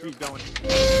country's going.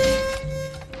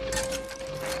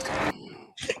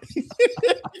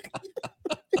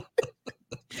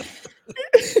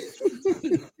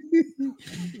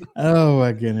 Oh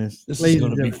my goodness! This is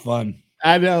going to be fun.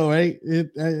 I know, right?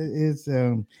 It's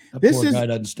that this poor guy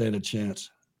doesn't stand a chance.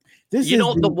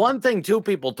 The one thing too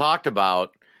people talked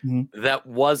about that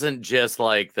wasn't just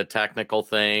like the technical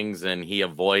things and he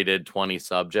avoided 20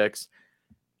 subjects.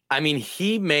 I mean,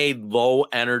 he made low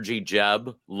energy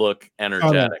Jeb look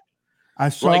energetic. I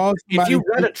saw if you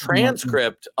read a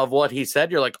transcript of what he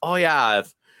said, you're like, oh yeah,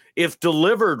 if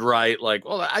delivered right,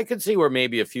 well, I could see where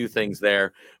maybe a few things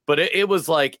there, but it was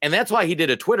like, and that's why he did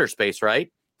a Twitter space,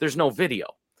 right? There's no video.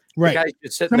 Right. The guy's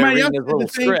just sitting there reading his little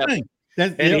script.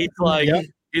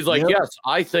 He's like, yes,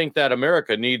 I think that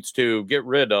America needs to get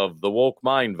rid of the woke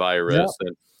mind virus.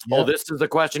 And this is the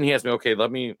question he asked me. Okay,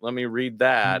 let me read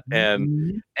that.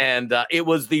 And it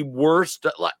was the worst.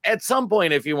 At some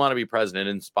point, if you want to be president,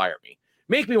 inspire me.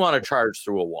 Make me want to charge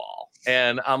through a wall.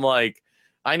 And I'm like,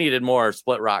 I needed more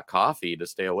Split Rock coffee to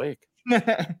stay awake.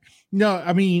 No,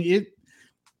 I mean,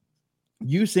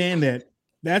 you saying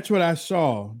that's what I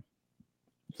saw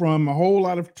from a whole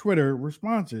lot of Twitter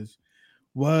responses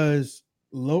was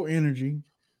low energy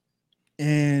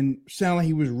and sound like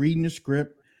he was reading the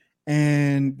script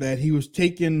and that he was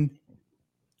taking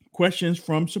questions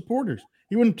from supporters.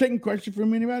 He wasn't taking questions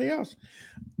from anybody else.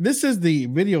 This is the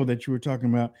video that you were talking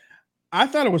about. I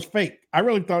thought it was fake. I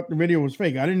really thought the video was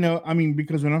fake. I didn't know. I mean,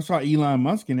 because when I saw Elon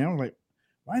Musk in there, I was like,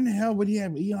 why in the hell would he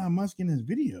have Elon Musk in his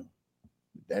video?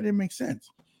 That didn't make sense.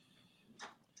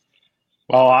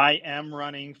 Well, I am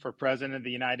running for president of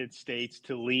the United States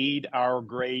to lead our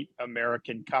great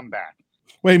American comeback.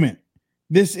 Wait a minute.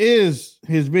 This is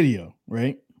his video,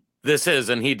 right? This is,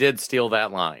 and he did steal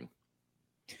that line.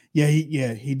 Yeah,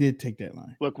 he did take that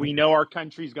line. Look, we know our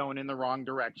country's going in the wrong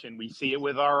direction. We see it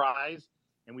with our eyes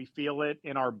and we feel it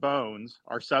in our bones.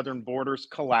 Our southern borders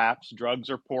collapse. Drugs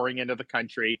are pouring into the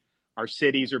country. Our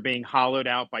cities are being hollowed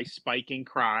out by spiking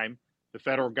crime. The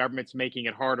federal government's making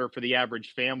it harder for the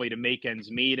average family to make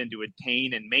ends meet and to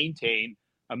attain and maintain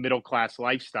a middle-class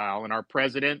lifestyle. And our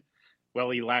president, well,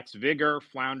 he lacks vigor,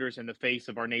 flounders in the face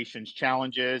of our nation's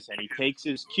challenges, and he takes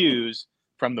his cues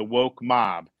from the woke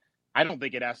mob. I don't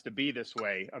think it has to be this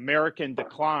way. American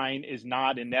decline is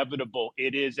not inevitable.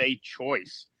 It is a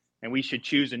choice. And we should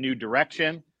choose a new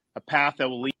direction, a path that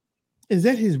will lead. Is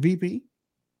that his VP?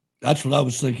 That's what I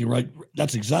was thinking, right?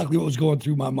 That's exactly what was going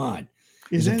through my mind.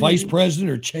 Is it that vice his-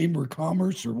 president or chamber of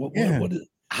commerce or what? Yeah.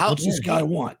 What's this guy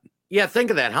want? Yeah, think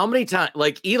of that. How many times,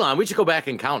 like Elon, we should go back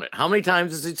and count it. How many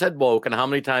times has he said woke and how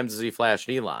many times has he flashed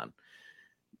Elon?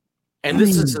 And this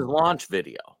is his launch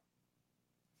video.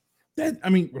 I was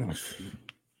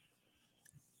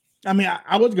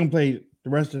going to play the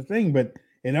rest of the thing, but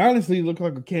it honestly looked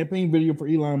like a campaign video for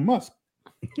Elon Musk.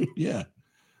 Yeah.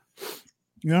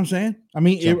 You know what I'm saying?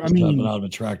 Jumping out of a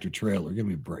tractor trailer. Give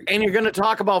me a break. And you're going to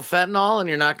talk about fentanyl and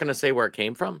you're not going to say where it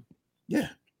came from? Yeah.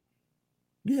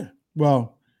 Yeah.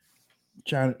 Well,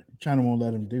 China won't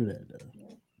let him do that,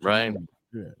 though. Right.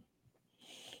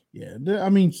 Yeah.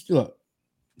 Look.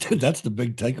 Dude, that's the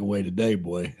big takeaway today,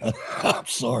 boy. I'm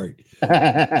sorry. No.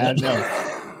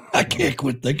 I can't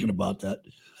quit thinking about that.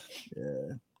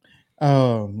 Yeah.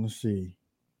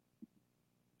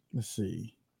 Let's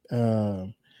see.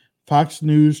 Fox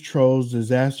News trolls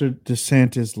disaster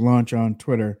DeSantis launch on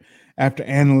Twitter after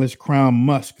analysts crown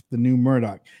Musk the new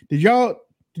Murdoch. Did y'all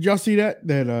see that?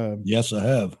 Yes, I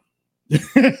have.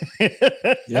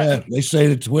 Yeah, they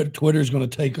say that Twitter's going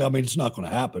to take. I mean, it's not going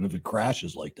to happen if it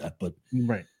crashes like that. But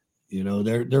right,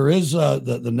 there is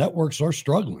the networks are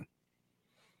struggling.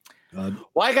 Well,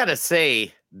 I got to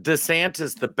say,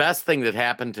 DeSantis, the best thing that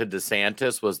happened to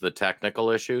DeSantis was the technical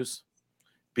issues,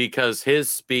 because his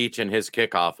speech and his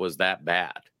kickoff was that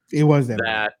bad. It was that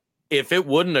bad. If it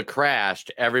wouldn't have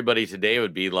crashed, everybody today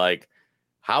would be like,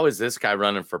 how is this guy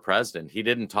running for president? He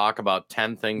didn't talk about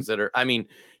 10 things that are,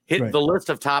 hit the list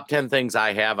of top 10 things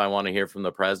I want to hear from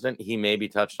the president. He maybe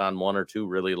touched on one or two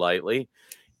really lightly.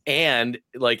 And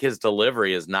like his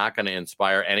delivery is not going to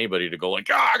inspire anybody to go like,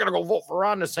 I got to go vote for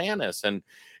Ron DeSantis. And,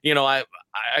 I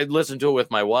listened to it with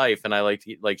my wife, and I like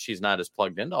she's not as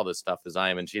plugged into all this stuff as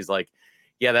I am. And she's like,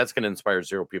 yeah, that's going to inspire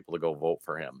 0 people to go vote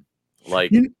for him.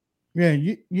 Like, you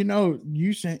saying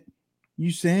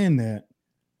that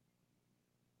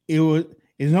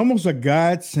it's almost a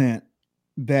godsend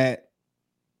that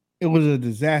it was a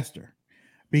disaster,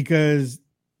 because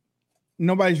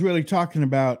nobody's really talking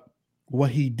about what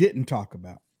he didn't talk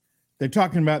about. They're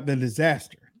talking about the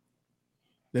disaster.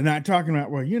 They're not talking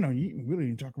about, you really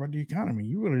didn't talk about the economy.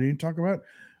 You really didn't talk about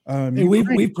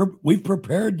we've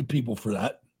prepared the people for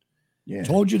that. Yeah.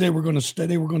 Told you they were going to stay.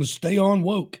 They were going to stay on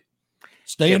woke,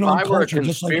 staying on culture,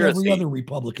 just like every other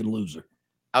Republican loser.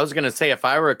 I was going to say, if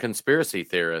I were a conspiracy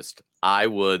theorist, I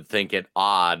would think it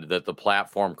odd that the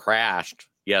platform crashed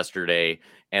yesterday,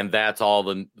 and that's all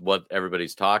what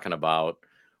everybody's talking about,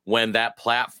 when that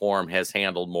platform has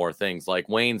handled more things. Like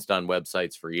Wayne's done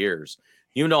websites for years.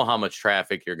 You know how much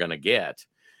traffic you're going to get,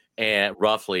 and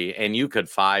roughly, and you could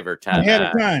 5 or 10 ahead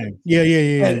of time.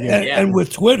 Yeah. And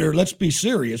with Twitter, let's be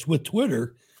serious. With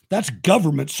Twitter, that's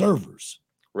government servers.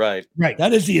 Right.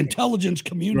 That is the intelligence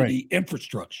community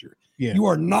infrastructure. Yeah. You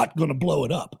are not going to blow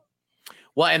it up.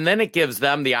 Well, and then it gives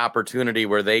them the opportunity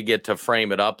where they get to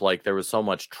frame it up like there was so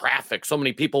much traffic, so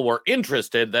many people were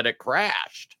interested that it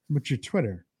crashed. But your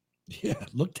Twitter. Yeah.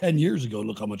 Look, 10 years ago,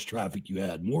 look how much traffic you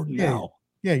had. More than now.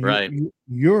 Yeah. Right.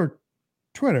 Your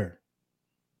Twitter.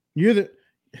 You're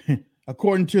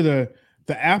according to the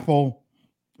Apple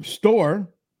store,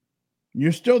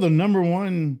 you're still the number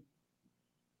one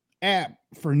app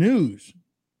for news.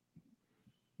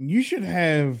 You should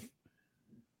have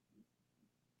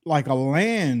like a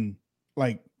land,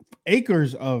 like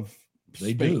acres of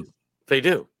They space. They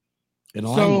do. And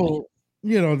so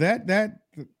that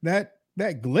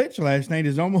glitch last night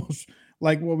is almost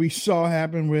like what we saw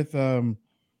happen with the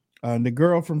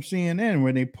girl from CNN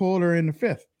when they pulled her in the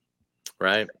fifth.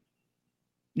 Right.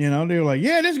 They were like,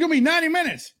 yeah, this is gonna be 90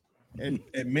 minutes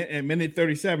at minute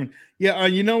 37. Yeah,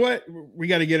 you know what? We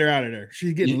got to get her out of there.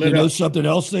 She's getting lit up. Something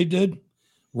else they did?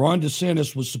 Ron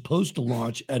DeSantis was supposed to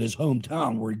launch at his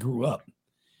hometown where he grew up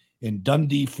in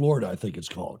Dundee, Florida, I think it's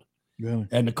called. Really?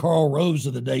 And the Karl Rove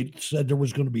of the day said there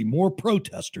was going to be more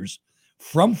protesters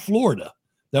from Florida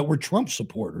that were Trump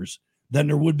supporters than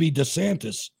there would be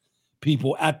DeSantis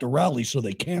people at the rally, so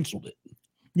they canceled it.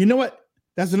 You know what?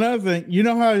 That's another thing. You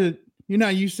know how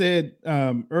you said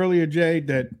earlier, Jay,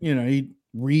 that he'd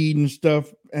read and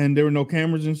stuff, and there were no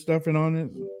cameras and stuff and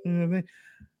on it.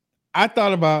 I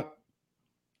thought about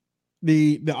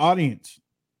the audience.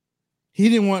 He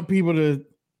didn't want people to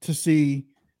see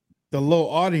the low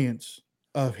audience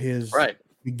of his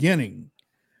beginning,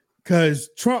 because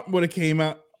Trump would have came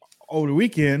out over the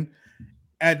weekend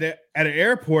at an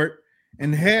airport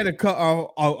and had a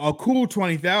cool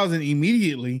 20,000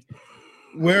 immediately,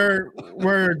 where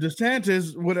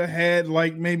DeSantis would have had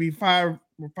like maybe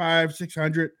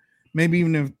 600, maybe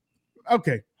even if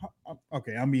okay,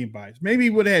 I'm being biased. Maybe he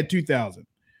would have had 2,000,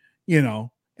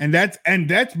 and that's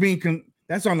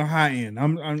that's on the high end.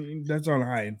 That's on the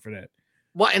high end for that.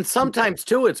 Well, and sometimes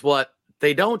too, it's what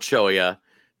they don't show you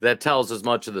that tells as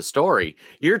much of the story.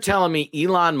 You're telling me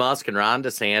Elon Musk and Ron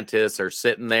DeSantis are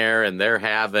sitting there and they're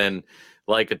having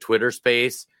like a Twitter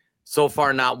space. So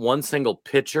far, not one single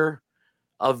picture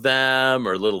of them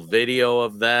or little video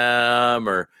of them,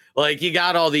 or like you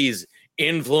got all these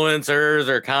influencers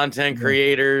or content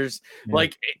creators. Yeah.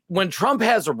 Like when Trump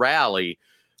has a rally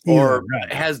or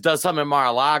does something at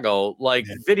Mar-a-Lago, like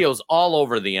videos all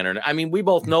over the internet. I mean, we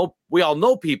all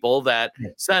know people that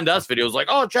send us videos like,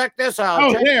 oh, check this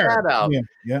out, check that out.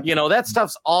 Yeah. That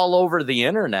stuff's all over the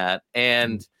internet.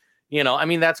 And, I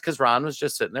mean, that's because Ron was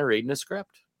just sitting there reading a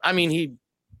script. I mean, he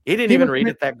didn't even read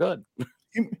it that good.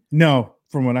 No,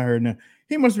 from what I heard, no.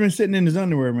 He must have been sitting in his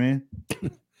underwear, man.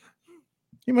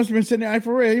 He must have been sitting there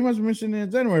for real. He must have been sitting in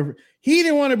his underwear. He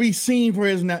didn't want to be seen for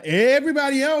his now.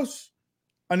 Everybody else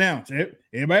announced it.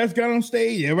 Everybody else got on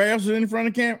stage. Everybody else was in front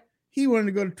of camp. He wanted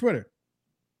to go to Twitter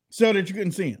so that you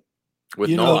couldn't see him. With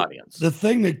no audience. The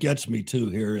thing that gets me too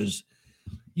here is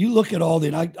you look at all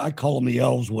I call them the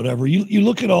elves, whatever. You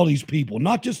look at all these people,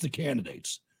 not just the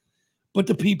candidates, but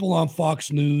the people on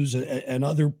Fox News and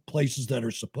other places that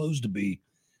are supposed to be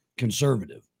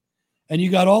conservative. And you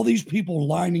got all these people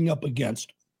lining up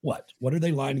against what? What are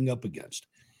they lining up against?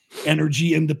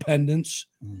 Energy independence,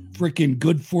 freaking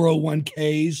good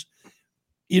 401ks,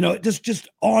 just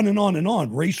on and on and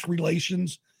on. Race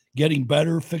relations, getting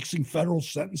better, fixing federal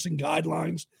sentencing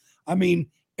guidelines. I mean,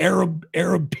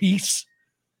 Arab peace,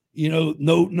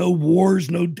 no wars,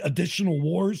 no additional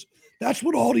wars. That's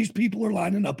what all these people are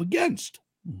lining up against.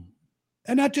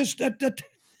 And that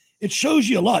it shows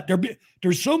you a lot.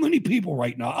 There's so many people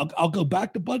right now. I'll go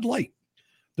back to Bud Light.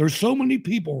 There's so many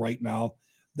people right now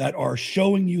that are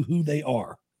showing you who they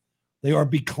are. They are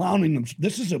beclowning them.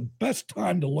 This is the best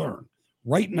time to learn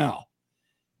right now.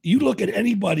 You look at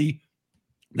anybody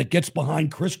that gets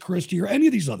behind Chris Christie or any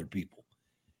of these other people,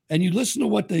 and you listen to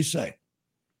what they say.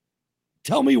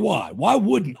 Tell me why. Why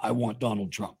wouldn't I want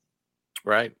Donald Trump?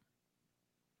 Right.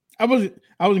 I wasn't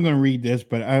going to read this,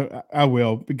 but I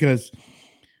will, because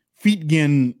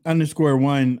Feetgen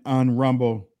 _1 on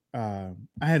Rumble. I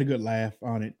had a good laugh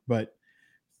on it, but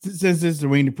since this is the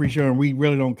Wayne Dupree show and we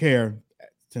really don't care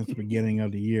since the beginning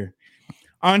of the year.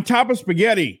 On top of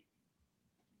spaghetti,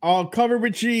 all covered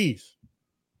with cheese.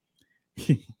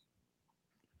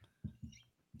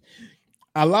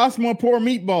 I lost my poor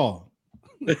meatball.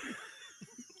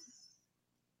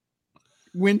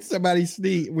 When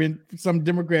some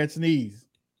Democrat sneezed.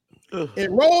 It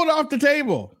rolled off the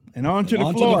table and onto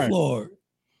the floor.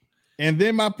 And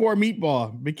then my poor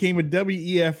meatball became a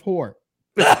WEF whore.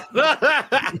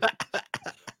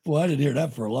 Boy, I didn't hear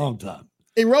that for a long time.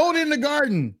 It rolled in the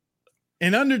garden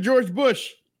and under George Bush.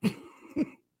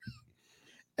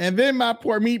 And then my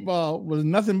poor meatball was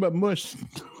nothing but mush.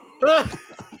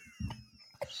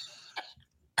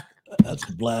 That's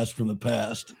a blast from the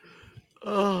past.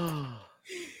 Oh,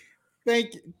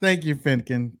 thank you,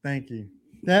 Finken. Thank you.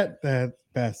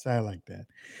 That's I like that.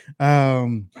 I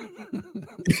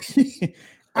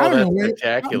don't know where,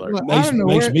 spectacular.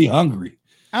 Makes me hungry.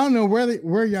 I don't know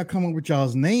where y'all come up with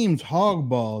y'all's names. Hog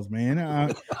balls,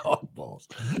 man. Hog balls.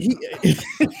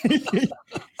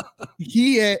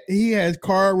 He has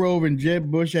Karl Rove and Jeb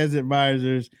Bush as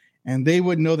advisors, and they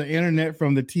wouldn't know the internet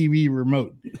from the TV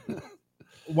remote.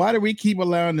 Why do we keep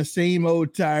allowing the same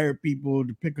old tired people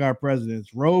to pick our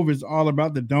presidents? Rove is all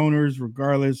about the donors,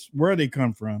 regardless where they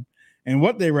come from and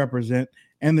what they represent,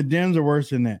 and the Dems are worse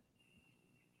than that.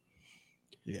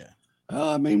 Yeah.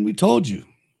 I mean, we told you.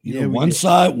 One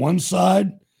side,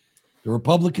 the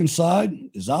Republican side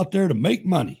is out there to make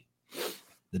money.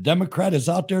 The Democrat is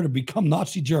out there to become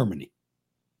Nazi Germany.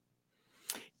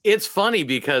 It's funny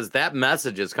because that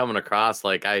message is coming across.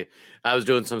 Like I was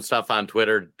doing some stuff on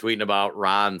Twitter, tweeting about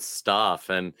Ron's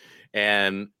stuff, and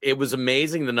it was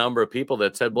amazing the number of people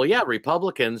that said, well, yeah,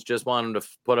 Republicans just want him to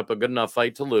put up a good enough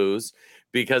fight to lose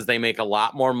because they make a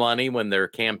lot more money when they're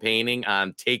campaigning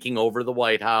on taking over the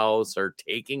White House or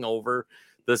taking over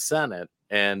the Senate.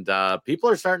 And people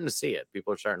are starting to see it.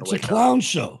 People are starting to wake up. It's a clown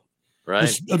show.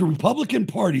 Right. The Republican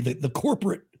Party, the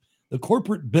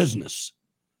corporate business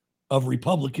of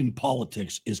Republican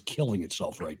politics is killing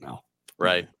itself right now.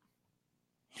 Right.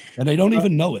 And they don't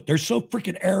even know it. They're so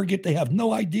freaking arrogant. They have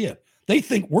no idea. They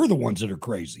think we're the ones that are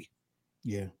crazy.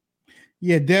 Yeah.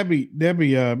 Yeah. Debbie,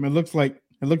 it looks like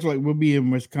we'll be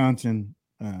in Wisconsin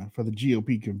for the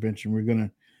GOP convention. We're going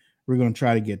to we're going to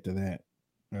try to get to that.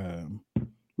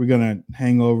 We're going to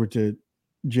hang over to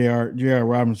J.R.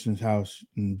 Robinson's house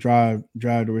and drive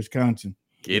to Wisconsin.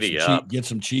 Giddy up. Get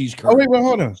some cheese curd. Oh wait,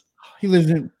 hold on. He lives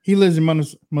in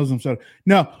Muslim Soda.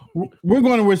 No, we're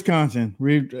going to Wisconsin.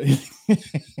 We don't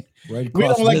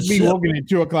like to be woken at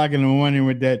 2:00 in the morning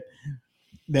with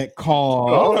that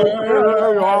call.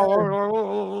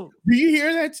 Do you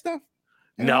hear that stuff?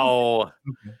 No,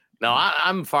 no,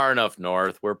 I'm far enough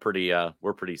north. We're pretty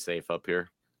safe up here.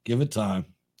 Give it time.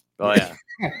 Oh yeah.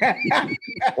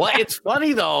 Well, it's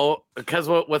funny though, because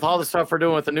with all the stuff we're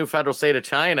doing with the new federal state of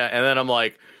China, and then I'm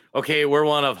like, okay, we're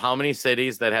one of how many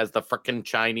cities that has the freaking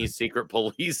Chinese secret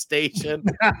police station?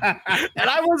 And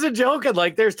I wasn't joking.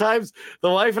 Like, there's times the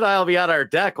wife and I will be on our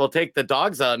deck. We'll take the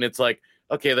dogs out, and it's like,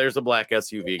 okay, there's a black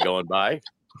SUV going by.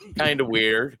 Kind of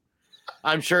weird.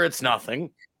 I'm sure it's nothing.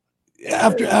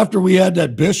 After we had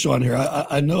that Bish on here,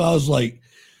 I know I was like,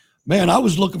 man, I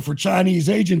was looking for Chinese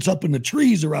agents up in the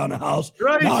trees around the house.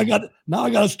 Right. Now I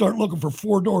got to start looking for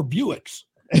 4-door Buicks.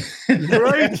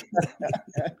 Right.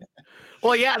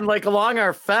 Well, yeah, and like along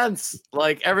our fence,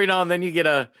 like every now and then you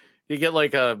get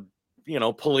like a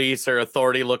police or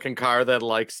authority looking car that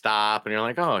like stop, and you're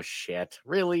like, oh shit,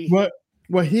 really?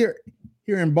 Well, here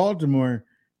in Baltimore,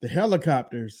 the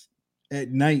helicopters at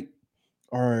night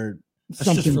are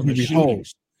something to behold.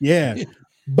 Yeah.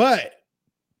 But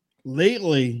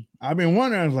lately, I've been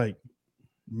wondering, I was like,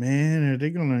 man, are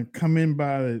they gonna come in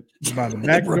by the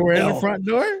back door and the front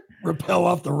door? Rappel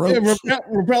off the roof. Yeah,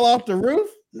 rappel off the roof.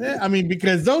 Yeah, I mean,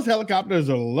 because those helicopters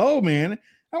are low, man.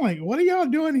 I'm like, what are y'all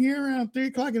doing here around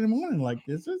 3:00 in the morning like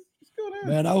this? What's going on?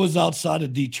 Man, I was outside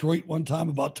of Detroit one time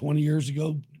about 20 years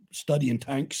ago studying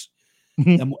tanks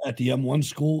at the M1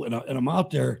 school, and I'm out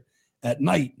there at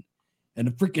night, and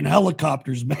the freaking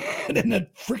helicopters, man, and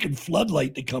that freaking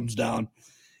floodlight that comes down.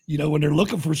 When they're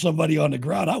looking for somebody on the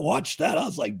ground, I watched that. I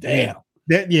was like, damn.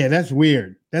 That's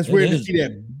weird. That's weird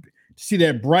to see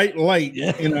that bright light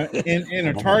in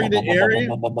a targeted area.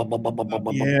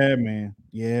 Yeah, man.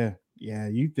 Yeah.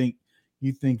 You think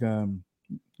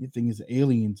it's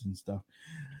aliens and stuff.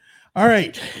 All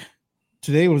right.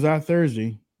 Today was our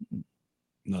Thursday.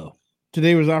 No.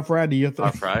 Today was our Friday. Your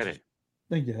Our Friday.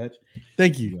 Thank you, Hutch.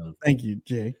 Thank you,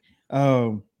 Jay.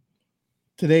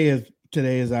 Today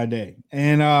is our day,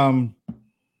 and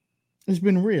it's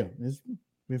been real.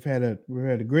 We've had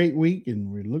a great week,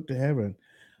 and we look to have a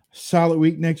solid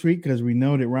week next week because we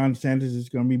know that Ron DeSantis is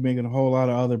going to be making a whole lot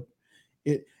of other.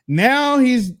 Now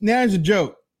he's a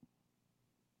joke.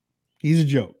 He's a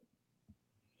joke,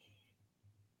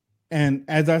 and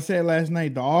as I said last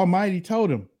night, the Almighty told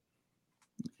him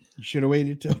you should have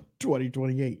waited till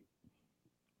 2028,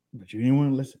 but you didn't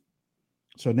want to listen.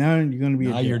 So now you're going to be.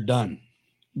 Now you're done.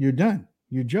 You're done.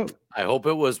 You're joke. I hope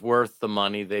it was worth the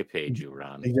money they paid you,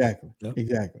 Ron. Exactly. Yep.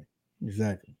 Exactly.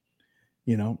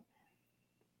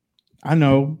 I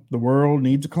know the world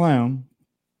needs a clown,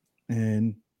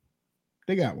 and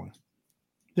they got one.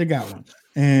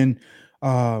 And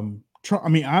Trump. I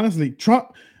mean, honestly,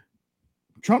 Trump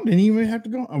didn't even have to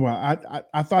go. Well,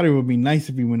 I thought it would be nice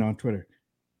if he went on Twitter.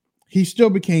 He still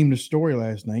became the story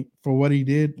last night for what he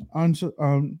did on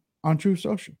Truth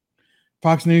Social.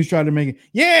 Fox News tried to make it.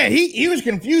 Yeah, he was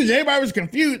confused. Everybody was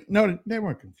confused. No, they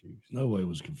weren't confused. Nobody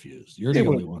was confused. You're the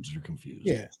only ones that are confused.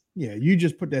 Yeah. You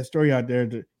just put that story out there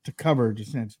to cover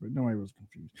DeSantis, but nobody was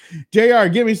confused. JR,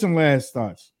 give me some last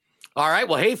thoughts. All right.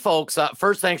 Well, hey, folks.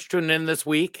 First, thanks for tuning in this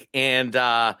week. And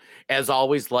as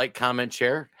always, like, comment,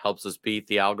 share. Helps us beat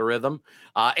the algorithm.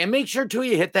 And make sure, too,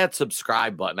 you hit that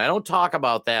subscribe button. I don't talk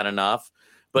about that enough,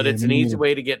 but it's an easy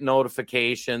way to get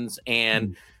notifications.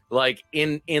 And like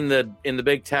in the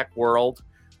big tech world,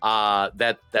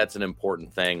 that's an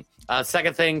important thing.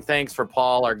 Second thing, thanks for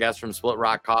Paul, our guest from Split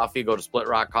Rock Coffee. Go to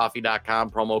splitrockcoffee.com,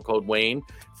 promo code Wayne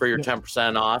for your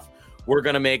 10% off. We're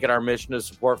going to make it our mission to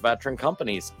support veteran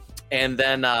companies. And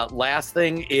then last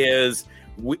thing is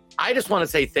I just want to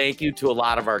say thank you to a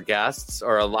lot of our guests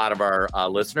or a lot of our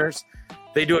listeners.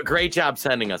 They do a great job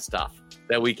sending us stuff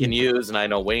that we can use. And I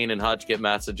know Wayne and Hutch get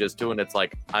messages too. And it's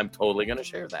like, I'm totally going to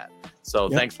share that. So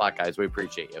thanks a lot, guys. We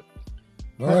appreciate you.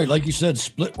 All right. Like you said,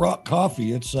 Split Rock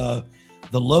Coffee. It's the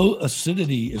low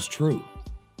acidity is true.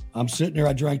 I'm sitting there.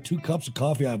 I drank 2 cups of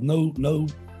coffee. I have no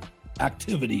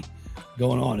activity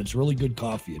going on. It's really good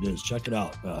coffee. It is. Check it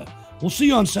out. We'll see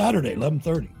you on Saturday,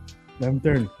 11:30.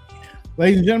 11:30.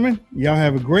 Ladies and gentlemen, y'all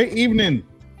have a great evening.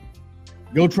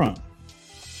 Go Trump.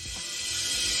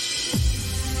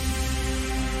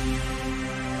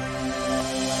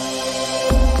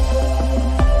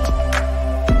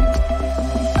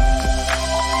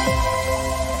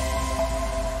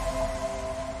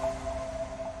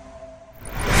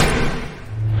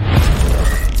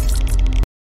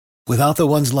 Without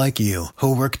the ones like you,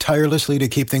 who work tirelessly to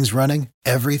keep things running,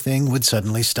 everything would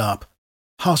suddenly stop.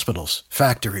 Hospitals,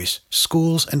 factories,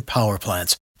 schools, and power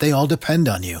plants, they all depend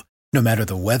on you. No matter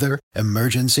the weather,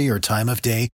 emergency, or time of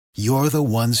day, you're the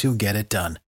ones who get it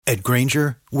done. At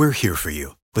Grainger, we're here for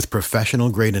you with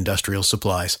professional-grade industrial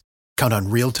supplies. Count on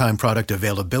real-time product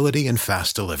availability and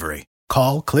fast delivery.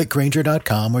 Call, click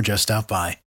Grainger.com, or just stop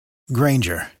by.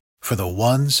 Grainger, for the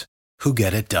ones who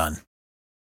get it done.